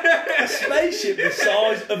a spaceship the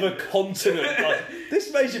size of a continent. Like, this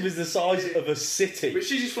spaceship is the size of a city. But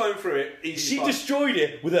she's just flown through it. She destroyed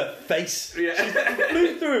it with her face. Yeah. She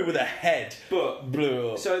flew through it with her head. But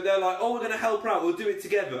blew up. So they're like, oh, we're gonna help her out. We'll do it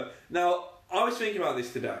together. Now, I was thinking about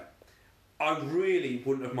this today. I really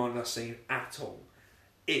wouldn't have minded that scene at all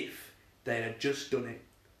if they had just done it.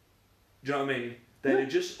 Do you know what I mean? They'd have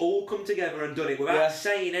just all come together and done it without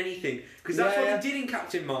saying anything. Because that's what they did in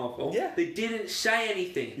Captain Marvel. Yeah. They didn't say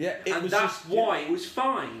anything. Yeah, and that's why it was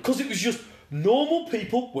fine. Because it was just normal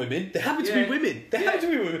people, women. They happened to be women. They happened to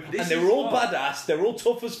be women. And they were all badass. They were all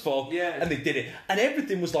tough as fuck. Yeah. And they did it. And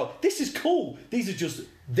everything was like, this is cool. These are just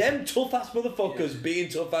them tough-ass motherfuckers being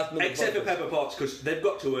tough-ass motherfuckers. Except for Pepper Potts, because they've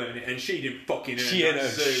got to earn it, and she didn't fucking earn it. She earned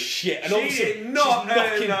shit. And she did not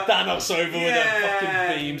she's knocking Thanos over with her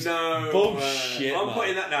fucking beams. No. Bullshit, I'm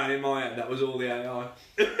putting that down in my head. That was all the AI.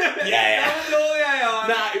 Yeah. That was all the AI.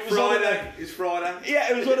 Nah, it was Friday. It's Friday.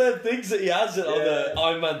 Yeah, it was one of the things that he has on the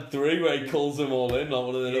Iron Man 3 where he calls them all in, like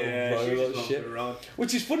one of the little robot shit.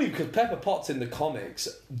 Which is funny because Pepper Potts in the comics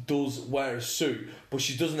does wear a suit, but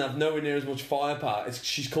she doesn't have nowhere near as much firepower.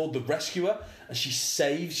 She's called the Rescuer, and she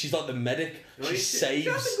saves. She's like the medic. She saves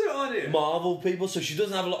That's a good idea. Marvel people, so she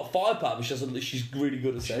doesn't have a lot of firepower, but she's really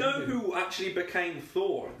good at saving. Do you know who actually became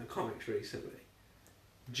Thor in the comics recently?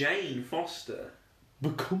 Jane Foster.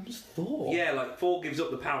 Becomes Thor? Yeah, like Thor gives up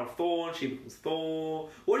the power of Thor and she becomes Thor.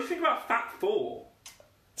 What do you think about Fat Thor?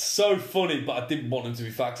 So funny, but I didn't want him to be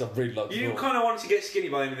fat because I really liked Thor. You kind of wanted to get skinny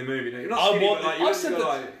by the end of the movie, don't you? Not skinny, but like, you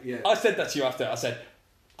I said that to you after. I said,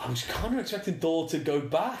 I was kind of expecting Thor to go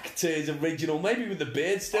back to his original, maybe with the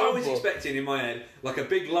beard still. I was expecting in my head like a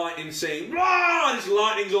big lightning scene. Rah! This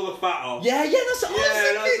lightning's all the fat off. Yeah, that's what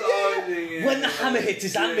I was thinking. Yeah. When the hammer hits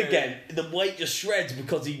his hand again, the weight just shreds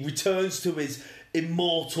because he returns to his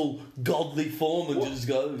immortal, godly form and just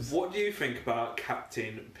goes. What do you think about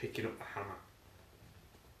Captain picking up the hammer?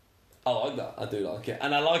 I like that. I do like it,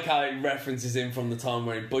 and I like how it references him from the time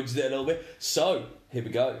where he budged it a little bit. So here we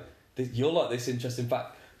go. You'll like this interesting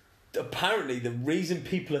fact. Apparently, the reason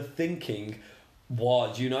people are thinking,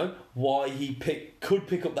 why he couldn't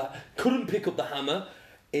pick up the hammer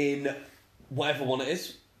in whatever one it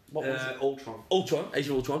is, What was it? Ultron. Age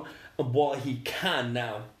of Ultron, and what he can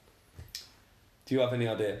now. Do you have any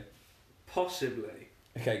idea? Possibly.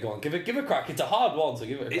 Okay, go on. Give a crack. It's a hard one, so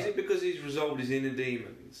give it a crack. Is it because he's resolved his inner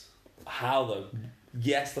demons? How though?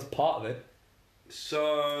 Yes, that's part of it.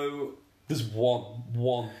 So there's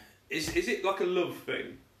one. Is it like a love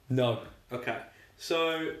thing? No. Okay.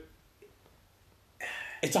 So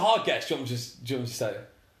it's a hard guess. Do you want me to say it?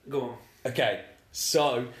 Go on. Okay.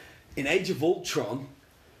 So in Age of Ultron,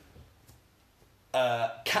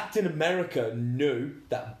 Captain America knew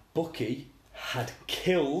that Bucky had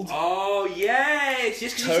killed. Oh yes,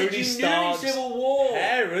 yes, Tony in Stark's Civil War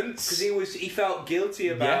parents, because he felt guilty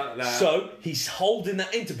about that. So he's holding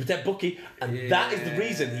that in to protect Bucky, and that is the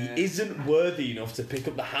reason he isn't worthy enough to pick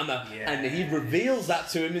up the hammer. Yeah. And he reveals that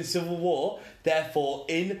to him in Civil War. Therefore,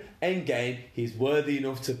 in Endgame, he's worthy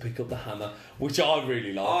enough to pick up the hammer, which I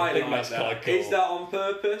really like. I think that's quite cool. Is that on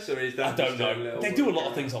purpose or is that? I don't know. They do a lot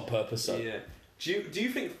of things on purpose. So yeah. Do you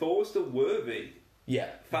think Thor's still worthy? Yeah.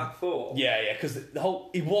 Fat Thor? Yeah, because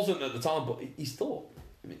he wasn't at the time, but he's Thor.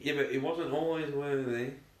 Yeah, but he wasn't always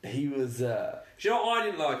worthy. He was... Do you know what I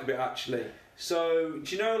didn't like a bit, actually? So,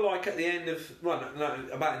 do you know, like, at the end of...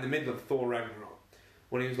 about in the middle of Thor Ragnarok,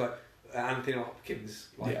 when he was like, Anthony Hopkins,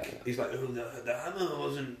 he's like, oh, the hammer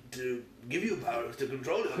wasn't to give you powers, to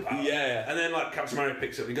control your powers. Yeah. And then, like, Captain America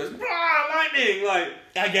picks up and he goes, brah, lightning! Like,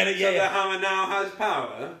 I get it, so the hammer now has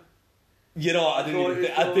power. You know what,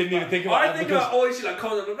 I didn't even think about that. I think about always like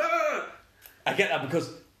constantly. I get that because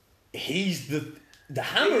he's the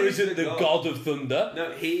hammer isn't the god of thunder.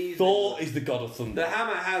 No, Thor is the god of thunder. The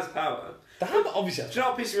hammer has power. The hammer obviously has power. Do you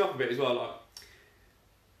know what pisses me off a bit as well? Like,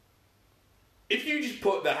 if you just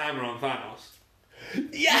put the hammer on Thanos,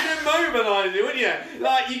 you'd immobilise it, wouldn't you?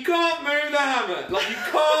 Like, you can't move the hammer. Like, you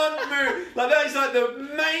can't move. Like, that's like the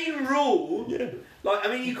main rule. Yeah. Like,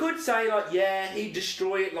 I mean, you could say, like, yeah, he'd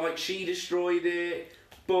destroy it like she destroyed it,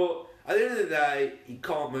 but at the end of the day, he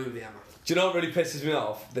can't move the hammer. Do you know what really pisses me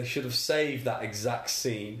off? They should have saved that exact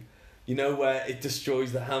scene. You know where it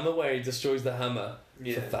destroys the hammer? Where he destroys the hammer for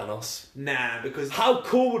Thanos? Nah, because... How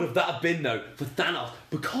cool would that have been, though, for Thanos?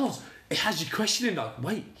 Because it has you questioning, like,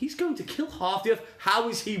 wait, he's going to kill half the Earth. How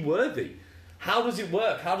is he worthy? How does it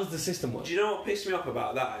work? How does the system work? Do you know what pissed me off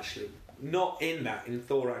about that, actually? Not in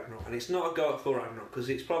Thor Ragnarok, and it's not a go at Thor Ragnarok because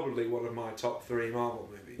it's probably one of my top 3 Marvel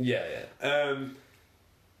movies. Yeah.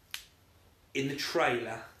 In the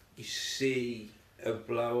trailer, you see her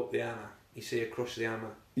blow up the hammer. You see her crush the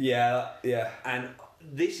hammer. Yeah. And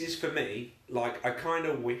this is for me, like, I kind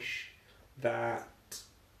of wish that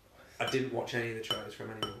I didn't watch any of the trailers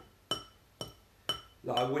from anymore.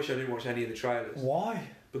 Like, I wish I didn't watch any of the trailers. Why?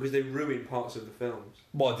 Because they ruin parts of the films.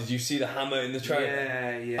 What, did you see the hammer in the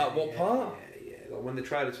trailer? Yeah. At what part? Yeah. Like when the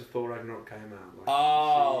trailers for Thor Ragnarok came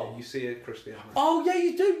out. Like, you see her crush the hammer. Oh, yeah,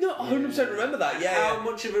 you do. No, 100% remember that. Yeah. How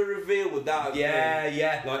much of a reveal would that have been?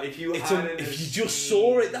 Yeah. Like if you if you just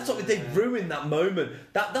saw it, that's what they ruined that moment.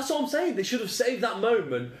 That's what I'm saying. They should have saved that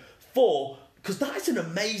moment for... Because that is an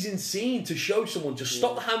amazing scene to show someone just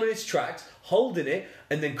stop the hammer in its tracks, holding it,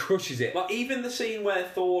 and then crushes it. Like even the scene where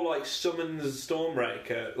Thor like summons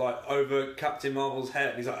Stormbreaker like over Captain Marvel's head,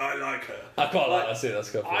 and he's like, "I like her." I quite like that scene.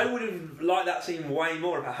 That's good. I would have liked that scene way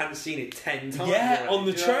more if I hadn't seen it 10 times. Yeah, already. on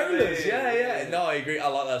the trailers. Yeah. No, I agree. I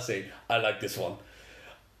like that scene. I like this one.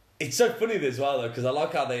 It's so funny as well though, because I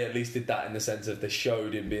like how they at least did that in the sense of they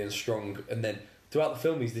showed him being strong, and then throughout the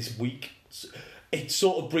film he's this weak. It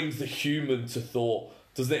sort of brings the human to Thor,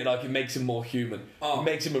 doesn't it? Like, it makes him more human. It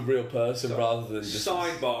makes him a real person rather than just...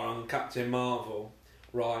 Sidebar on Captain Marvel,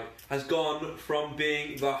 right, has gone from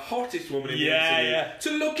being the hottest woman in the MCU to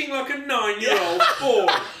looking like a 9-year-old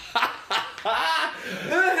boy.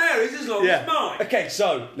 Her hair is as long as mine. Okay,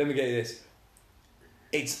 so, let me get you this.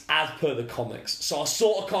 It's as per the comics, so I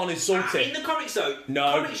sort of can't insult it. In the comics, though,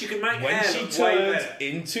 no, comics you can make when hair she look way turns better.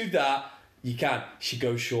 into that... You can. She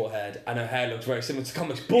goes short-haired, and her hair looks very similar to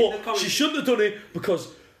comics. But she shouldn't have done it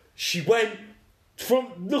because she went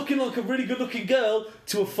from looking like a really good-looking girl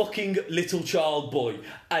to a fucking little child boy.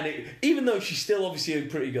 And even though she's still obviously a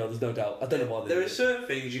pretty girl, there's no doubt. I don't know why. There are certain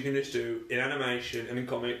things you can just do in animation and in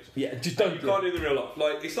comics. Yeah, just don't. You can't do in the real life.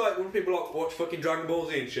 Like it's like when people like watch fucking Dragon Ball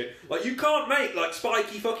Z and shit. Like you can't make like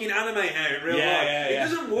spiky fucking anime hair in real life. It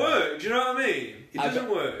doesn't work. Do you know what I mean? It doesn't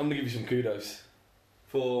work. I'm gonna give you some kudos.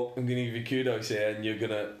 I'm going to give you kudos here, and you're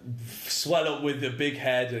going to swell up with a big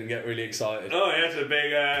head and get really excited. Oh, yes, a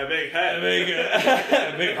big head.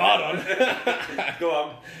 A big hard on. Go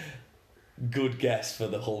on. Good guess for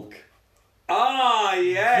the Hulk. Ah,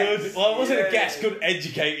 yes. Good, well, it wasn't a guess, good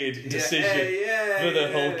educated decision for the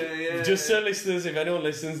Hulk. Just so listeners, if anyone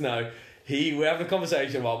listens now, we're having a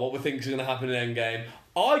conversation about what we think is going to happen in Endgame.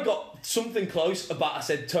 I got something close about. I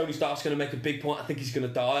said Tony Stark's going to make a big point. I think he's going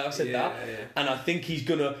to die. I said that, and I think he's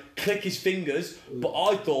going to click his fingers. But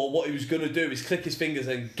I thought what he was going to do is click his fingers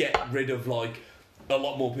and get rid of like a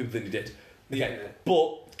lot more people than he did. Okay,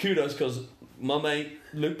 but kudos because my mate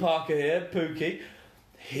Luke Parker here, Pookie,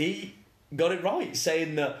 he got it right,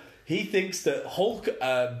 saying that he thinks that Hulk,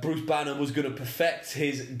 Bruce Banner, was going to perfect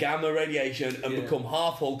his gamma radiation and become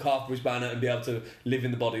half Hulk, half Bruce Banner, and be able to live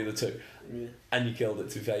in the body of the two. Yeah. And you killed it,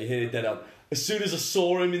 to be fair. You hit it dead on. As soon as I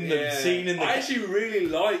saw him in the scene in the... I actually really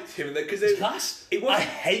liked him because it's class. I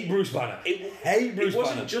hate Bruce Banner. It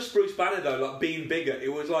wasn't just Bruce Banner though, like being bigger.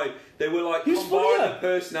 It was like they were like combining the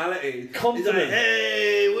personality. Confident. Like,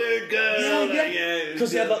 hey, we're good. Yeah.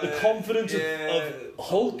 Because he had like the confidence of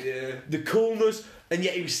Hulk, the coolness, and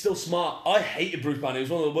yet he was still smart. I hated Bruce Banner. He was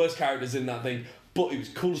one of the worst characters in that thing, but he was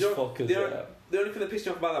cool as fuck. The only thing that pissed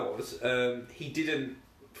me off about that was he didn't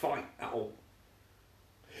fight at all.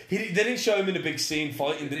 They didn't show him in a big scene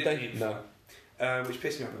fighting, did they? No. Which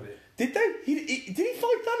pissed me off a bit. Did they? Did he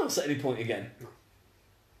fight Thanos at any point again? No.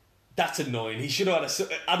 That's annoying. He should have had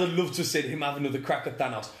I'd have loved to have seen him have another crack at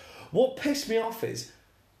Thanos. What pissed me off is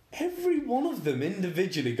every one of them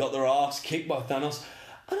individually got their arse kicked by Thanos,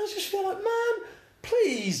 and I just feel like, man,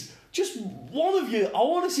 please, just one of you. I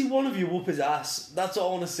want to see one of you whoop his ass. That's what I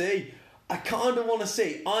want to see. I kind of want to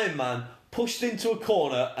see Iron Man pushed into a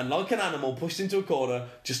corner, and like an animal pushed into a corner,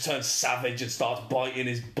 just turns savage and starts biting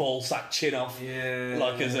his ballsack chin off. Yeah.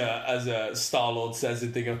 Like as a Star-Lord says the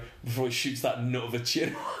thing before he shoots that nut of a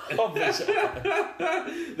chin off.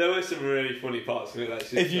 There were some really funny parts of it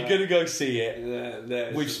actually. If you're gonna go see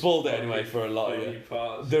it, we've spoiled it anyway for a lot of you.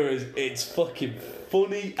 It's fucking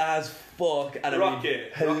funny as fuck, and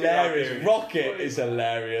Rocket. Hilarious. Rocket is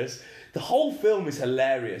hilarious. The whole film is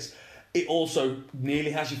hilarious. It also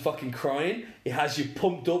nearly has you fucking crying. It has you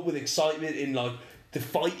pumped up with excitement in like the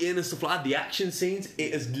fighting and stuff like that, the action scenes.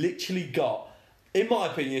 It has literally got, in my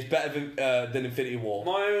opinion, it's better than Infinity War.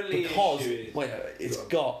 My only issue is... it's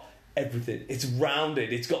got everything. It's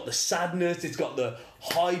rounded. It's got the sadness. It's got the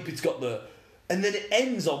hype. It's got the... And then it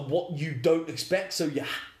ends on what you don't expect. So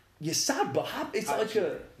you're sad but happy. It's actually,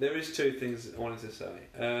 like a... There is two things I wanted to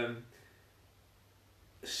say.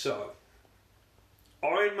 So...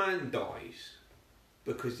 Iron Man dies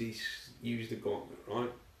because he's used the gauntlet, right?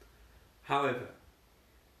 However,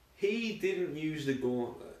 he didn't use the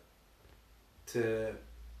gauntlet to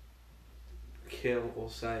kill or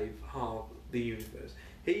save half the universe.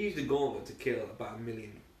 He used the gauntlet to kill about 1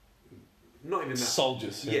 million, not even that.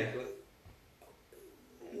 Soldiers. Yeah.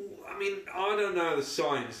 I mean, I don't know the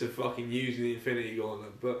science of fucking using the Infinity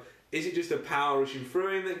Gauntlet, but is it just the power rushing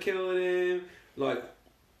through him that killed him? Like,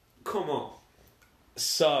 come on.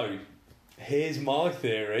 So, here's my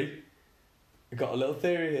theory. I got a little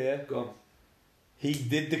theory here. Go on. He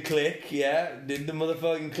did the click, did the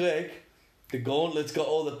motherfucking click. The gauntlet's got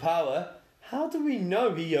all the power. How do we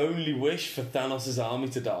know he only wished for Thanos' army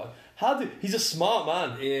to die? He's a smart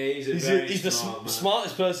man. Yeah, he's the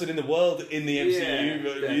smartest person in the world in the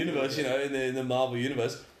MCU universe, you know, in the Marvel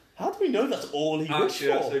universe. How do we know that's all he wished for?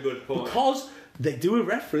 That's a good point. Because they do a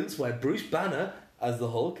reference where Bruce Banner, as the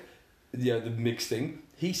Hulk, the mixed thing,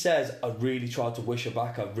 he says, I really tried to wish her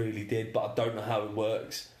back, I really did, but I don't know how it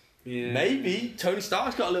works. Yeah. Maybe Tony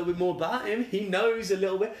Stark's got a little bit more about him, he knows a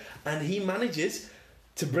little bit, and he manages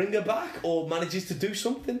to bring her back, or manages to do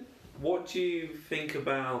something. What do you think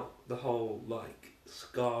about the whole, like,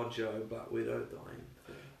 ScarJo Black Widow dying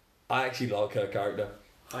thing? I actually like her character.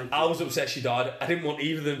 I was upset she died. I didn't want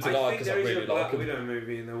either of them to die because I really like her. There is a Black Widow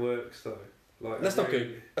movie in the works, though. Like, that's not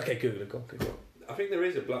good. Okay, good. Go on. I think there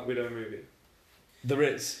is a Black Widow movie. There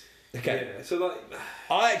is. Okay. Yeah, so like...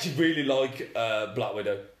 I actually really like Black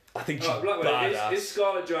Widow. I think she's badass. Is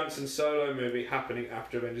Scarlett Johansson's solo movie happening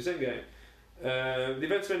after Avengers Endgame? The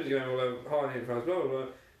events of Avengers Endgame will have high fans, blah, blah, blah.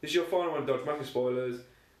 This is your final one, dodge massive spoilers.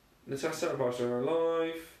 Natasha sacrificed her own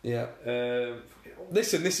life. Yeah.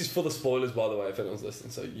 Listen, this is for the spoilers, by the way, if anyone's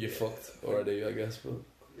listening, so you're fucked already, I guess. But...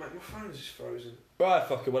 Mate, my phone's just frozen. Right,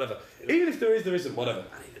 fuck it, whatever. Even if there is, there isn't, whatever.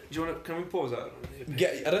 Do you want to... Can we pause that?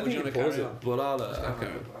 I don't think you can pause it, but I'll...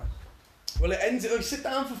 okay. Well, it ends... sit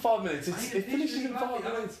down for 5 minutes. It finishes in 5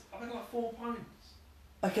 minutes. I've had like 4 pints.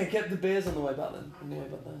 Okay, get the beers on the way back then. On the way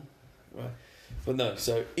back then. Right. But no,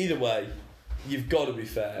 so either way, you've got to be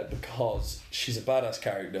fair, because she's a badass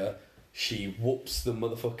character. She whoops the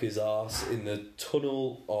motherfucker's ass in the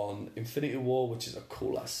tunnel on Infinity War, which is a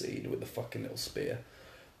cool ass scene with the fucking little spear.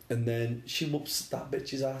 And then she whoops that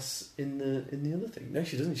bitch's ass in the other thing. No,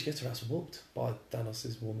 she doesn't. She gets her ass whooped by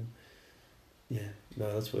Thanos' woman. Yeah,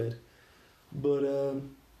 no, that's weird. But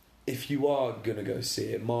if you are gonna go see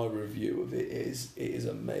it, my review of it is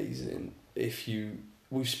amazing.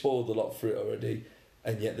 We've spoiled a lot for it already,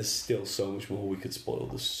 and yet there's still so much more we could spoil.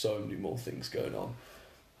 There's so many more things going on.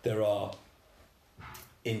 There are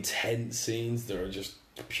intense scenes. There are just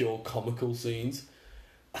pure comical scenes.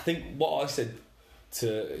 I think what I said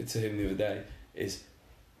to him the other day is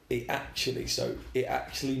it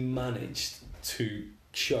actually managed to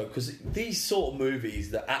show, because these sort of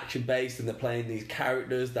movies that are action based and they're playing these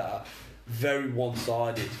characters that are very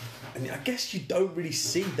one-sided, and I guess you don't really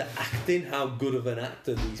see the acting, how good of an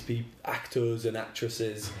actor these actors and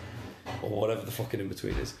actresses or whatever the fucking in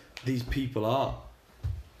between is, these people are.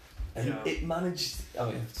 And it managed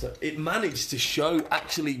to show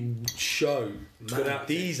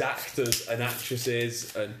these actors and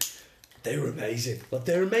actresses, and they were amazing. Like,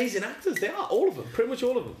 they're amazing actors. They are, all of them, pretty much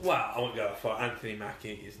all of them. Well, I won't go for Anthony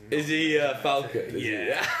Mackie. Is he Falcon?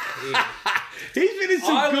 Yeah. He's been in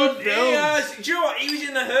some good films. Do you know what? He was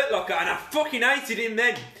in the Hurt Locker, and I fucking hated him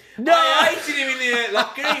then. No! I hated him in the Hurt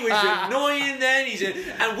Locker. He was annoying then.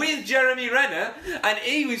 And with Jeremy Renner, and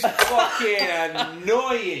he was fucking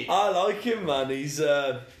annoying. I like him, man. He's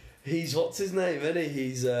what's his name, isn't he?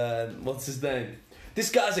 He's what's his name? This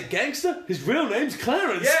guy's a gangster. His real name's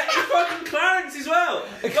Clarence. Yeah, he's fucking Clarence as well.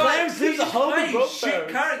 And Clarence lives a home in Brookfield. Shit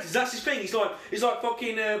characters. That's his thing. He's like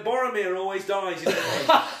fucking Boromir always dies.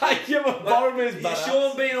 Yeah, but Boromir's badass.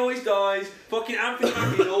 Sean Bean always dies. Fucking Anthony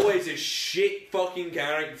Mackie is always a shit fucking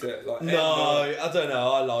character. Like, no, I don't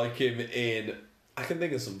know. I like him in. I can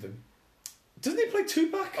think of something. Doesn't he play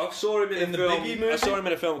Tupac? I saw him in the film. Biggie movie. I saw him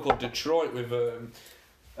in a film called Detroit with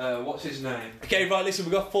what's his name? Okay, right. Listen,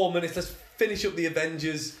 we've got 4 minutes. Let's finish up the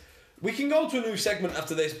Avengers. We can go to a new segment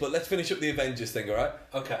after this, but let's finish up the Avengers thing, alright?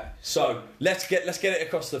 Okay. So let's get it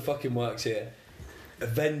across the fucking works here.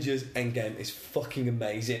 Avengers Endgame is fucking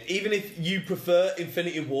amazing. Even if you prefer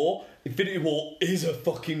Infinity War is a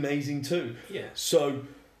fucking amazing too. Yeah. So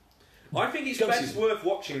I think it's best worth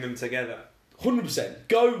watching them together. 100%.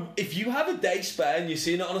 Go, if you have a day spare and you're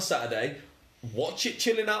seeing it on a Saturday, watch it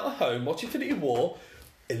chilling out at home, watch Infinity War.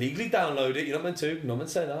 Illegally download it. You're not meant to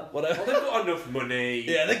say that. Whatever. Well, they've got enough money.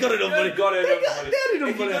 Yeah, they've got enough money. They had enough money.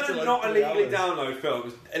 If you're going to not illegally download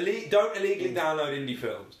films, don't illegally download indie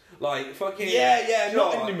films. Like, fucking... Yeah,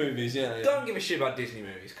 not indie movies, yeah. Don't give a shit about Disney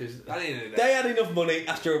movies, because at the end of the day... They had enough money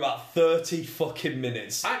after about 30 fucking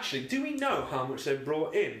minutes. Actually, do we know how much they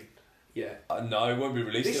brought in? Yeah. No, it won't be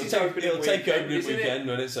released. It'll take opening weekend,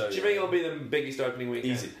 won't it? So, do you think it'll be the biggest opening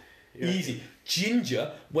weekend? Easy.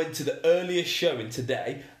 Ginger went to the earliest showing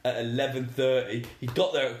today at 11:30. He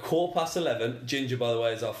got there at 11:15. Ginger, by the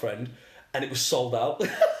way, is our friend, and it was sold out.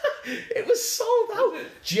 It was sold out.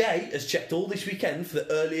 Jay has checked all this weekend for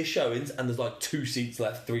the earliest showings, and there's like 3 seats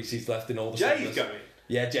left in all the Jay's going?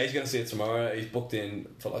 Yeah, Jay's going to see it tomorrow. He's booked in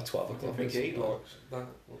for like 12 o'clock. I think he likes that.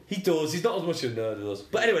 He does. He's not as much of a nerd as us.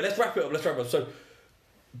 But anyway, let's wrap it up. So,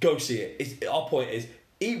 go see it. Our point is,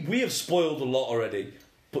 we have spoiled a lot already.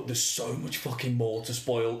 But there's so much fucking more to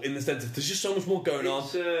spoil, in the sense of there's just so much more going on.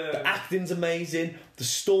 The acting's amazing. The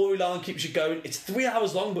storyline keeps you going. It's 3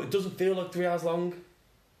 hours long, but it doesn't feel like 3 hours long.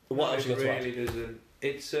 What else you got to add? It really doesn't.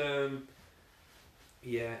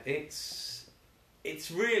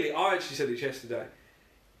 It's really... I actually said it yesterday.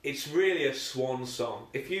 It's really a swan song.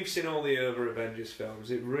 If you've seen all the other Avengers films,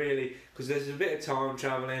 it really... Because there's a bit of time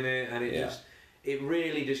travel in it, and it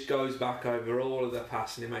really just goes back over all of the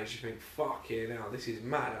past, and it makes you think, fucking hell, this is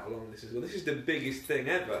mad how long this is. This is the biggest thing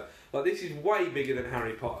ever. Like, this is way bigger than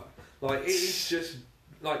Harry Potter. Like, it's just...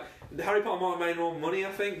 Like, Harry Potter might have made more money,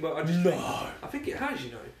 I think, but I just think... I think it has,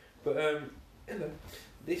 you know. But,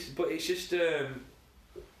 But it's just...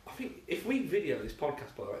 I think if we video this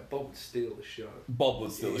podcast, by the way, Bob would steal the show. Bob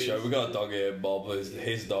would steal the show. We've got a dog here, Bob.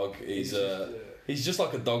 His dog. He's just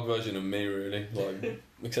like a dog version of me, really. Like...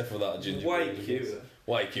 Except for that ginger. Way cuter.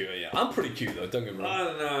 Way cuter, yeah. I'm pretty cute though. Don't get me wrong. I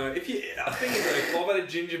don't know. I think if Bob had a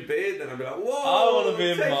ginger beard, then I'd be like, whoa. I want to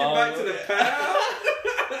be take it back to the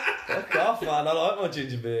pound. Fuck off, man. I like my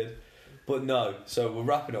ginger beard. But no. So we're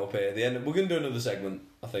wrapping it up here. At the end, we're gonna do another segment.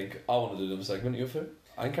 I think I want to do another segment. You for?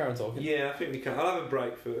 I can carry on talking. Yeah, I think we can. I'll have a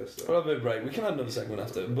break first. Though. We'll have a break. We can have another segment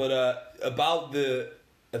after. But about the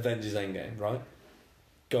Avengers Endgame, right?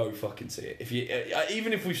 Go fucking see it. If you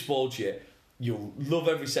even if we've spoiled you. You'll love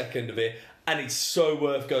every second of it, and it's so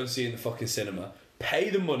worth going to see in the fucking cinema.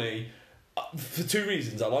 Pay the money for 2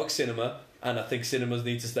 reasons. I like cinema, and I think cinemas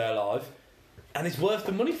need to stay alive, and it's worth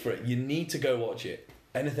the money for it. You need to go watch it.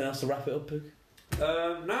 Anything else to wrap it up, Pug?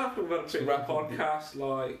 No, I think we've had a pretty podcast.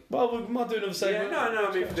 Like, well, we might do another segment. Yeah, no.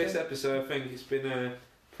 I mean, for this episode, I think it's been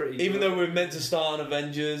pretty. Even good. though we were meant to start on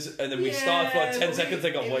Avengers, and then we started for like 10 seconds,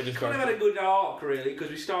 they got way just kind of had a good arc, really, because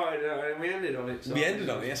we started and we ended on it. So we ended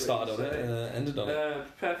on it, started on it, ended on it.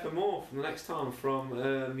 Prepare for more from the next time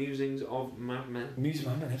from Musings of MadMen. Musings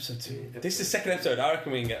of MadMen, episode 2. This is the second episode. I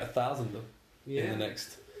reckon we can get 1,000 of in the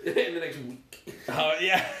next. In the next week. Oh,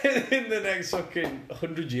 yeah, in the next fucking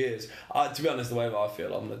 100 years. To be honest, the way that I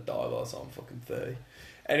feel, I'm going to die by the time I'm fucking 30.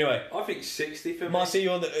 Anyway. I think 60 for me. Might see you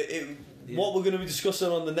on what we're going to be discussing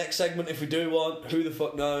on the next segment, if we do one. Who the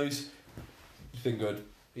fuck knows? It's been good.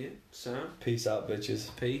 Yeah, Sam. Peace out, bitches.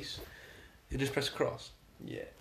 Peace. You just press cross. Yeah.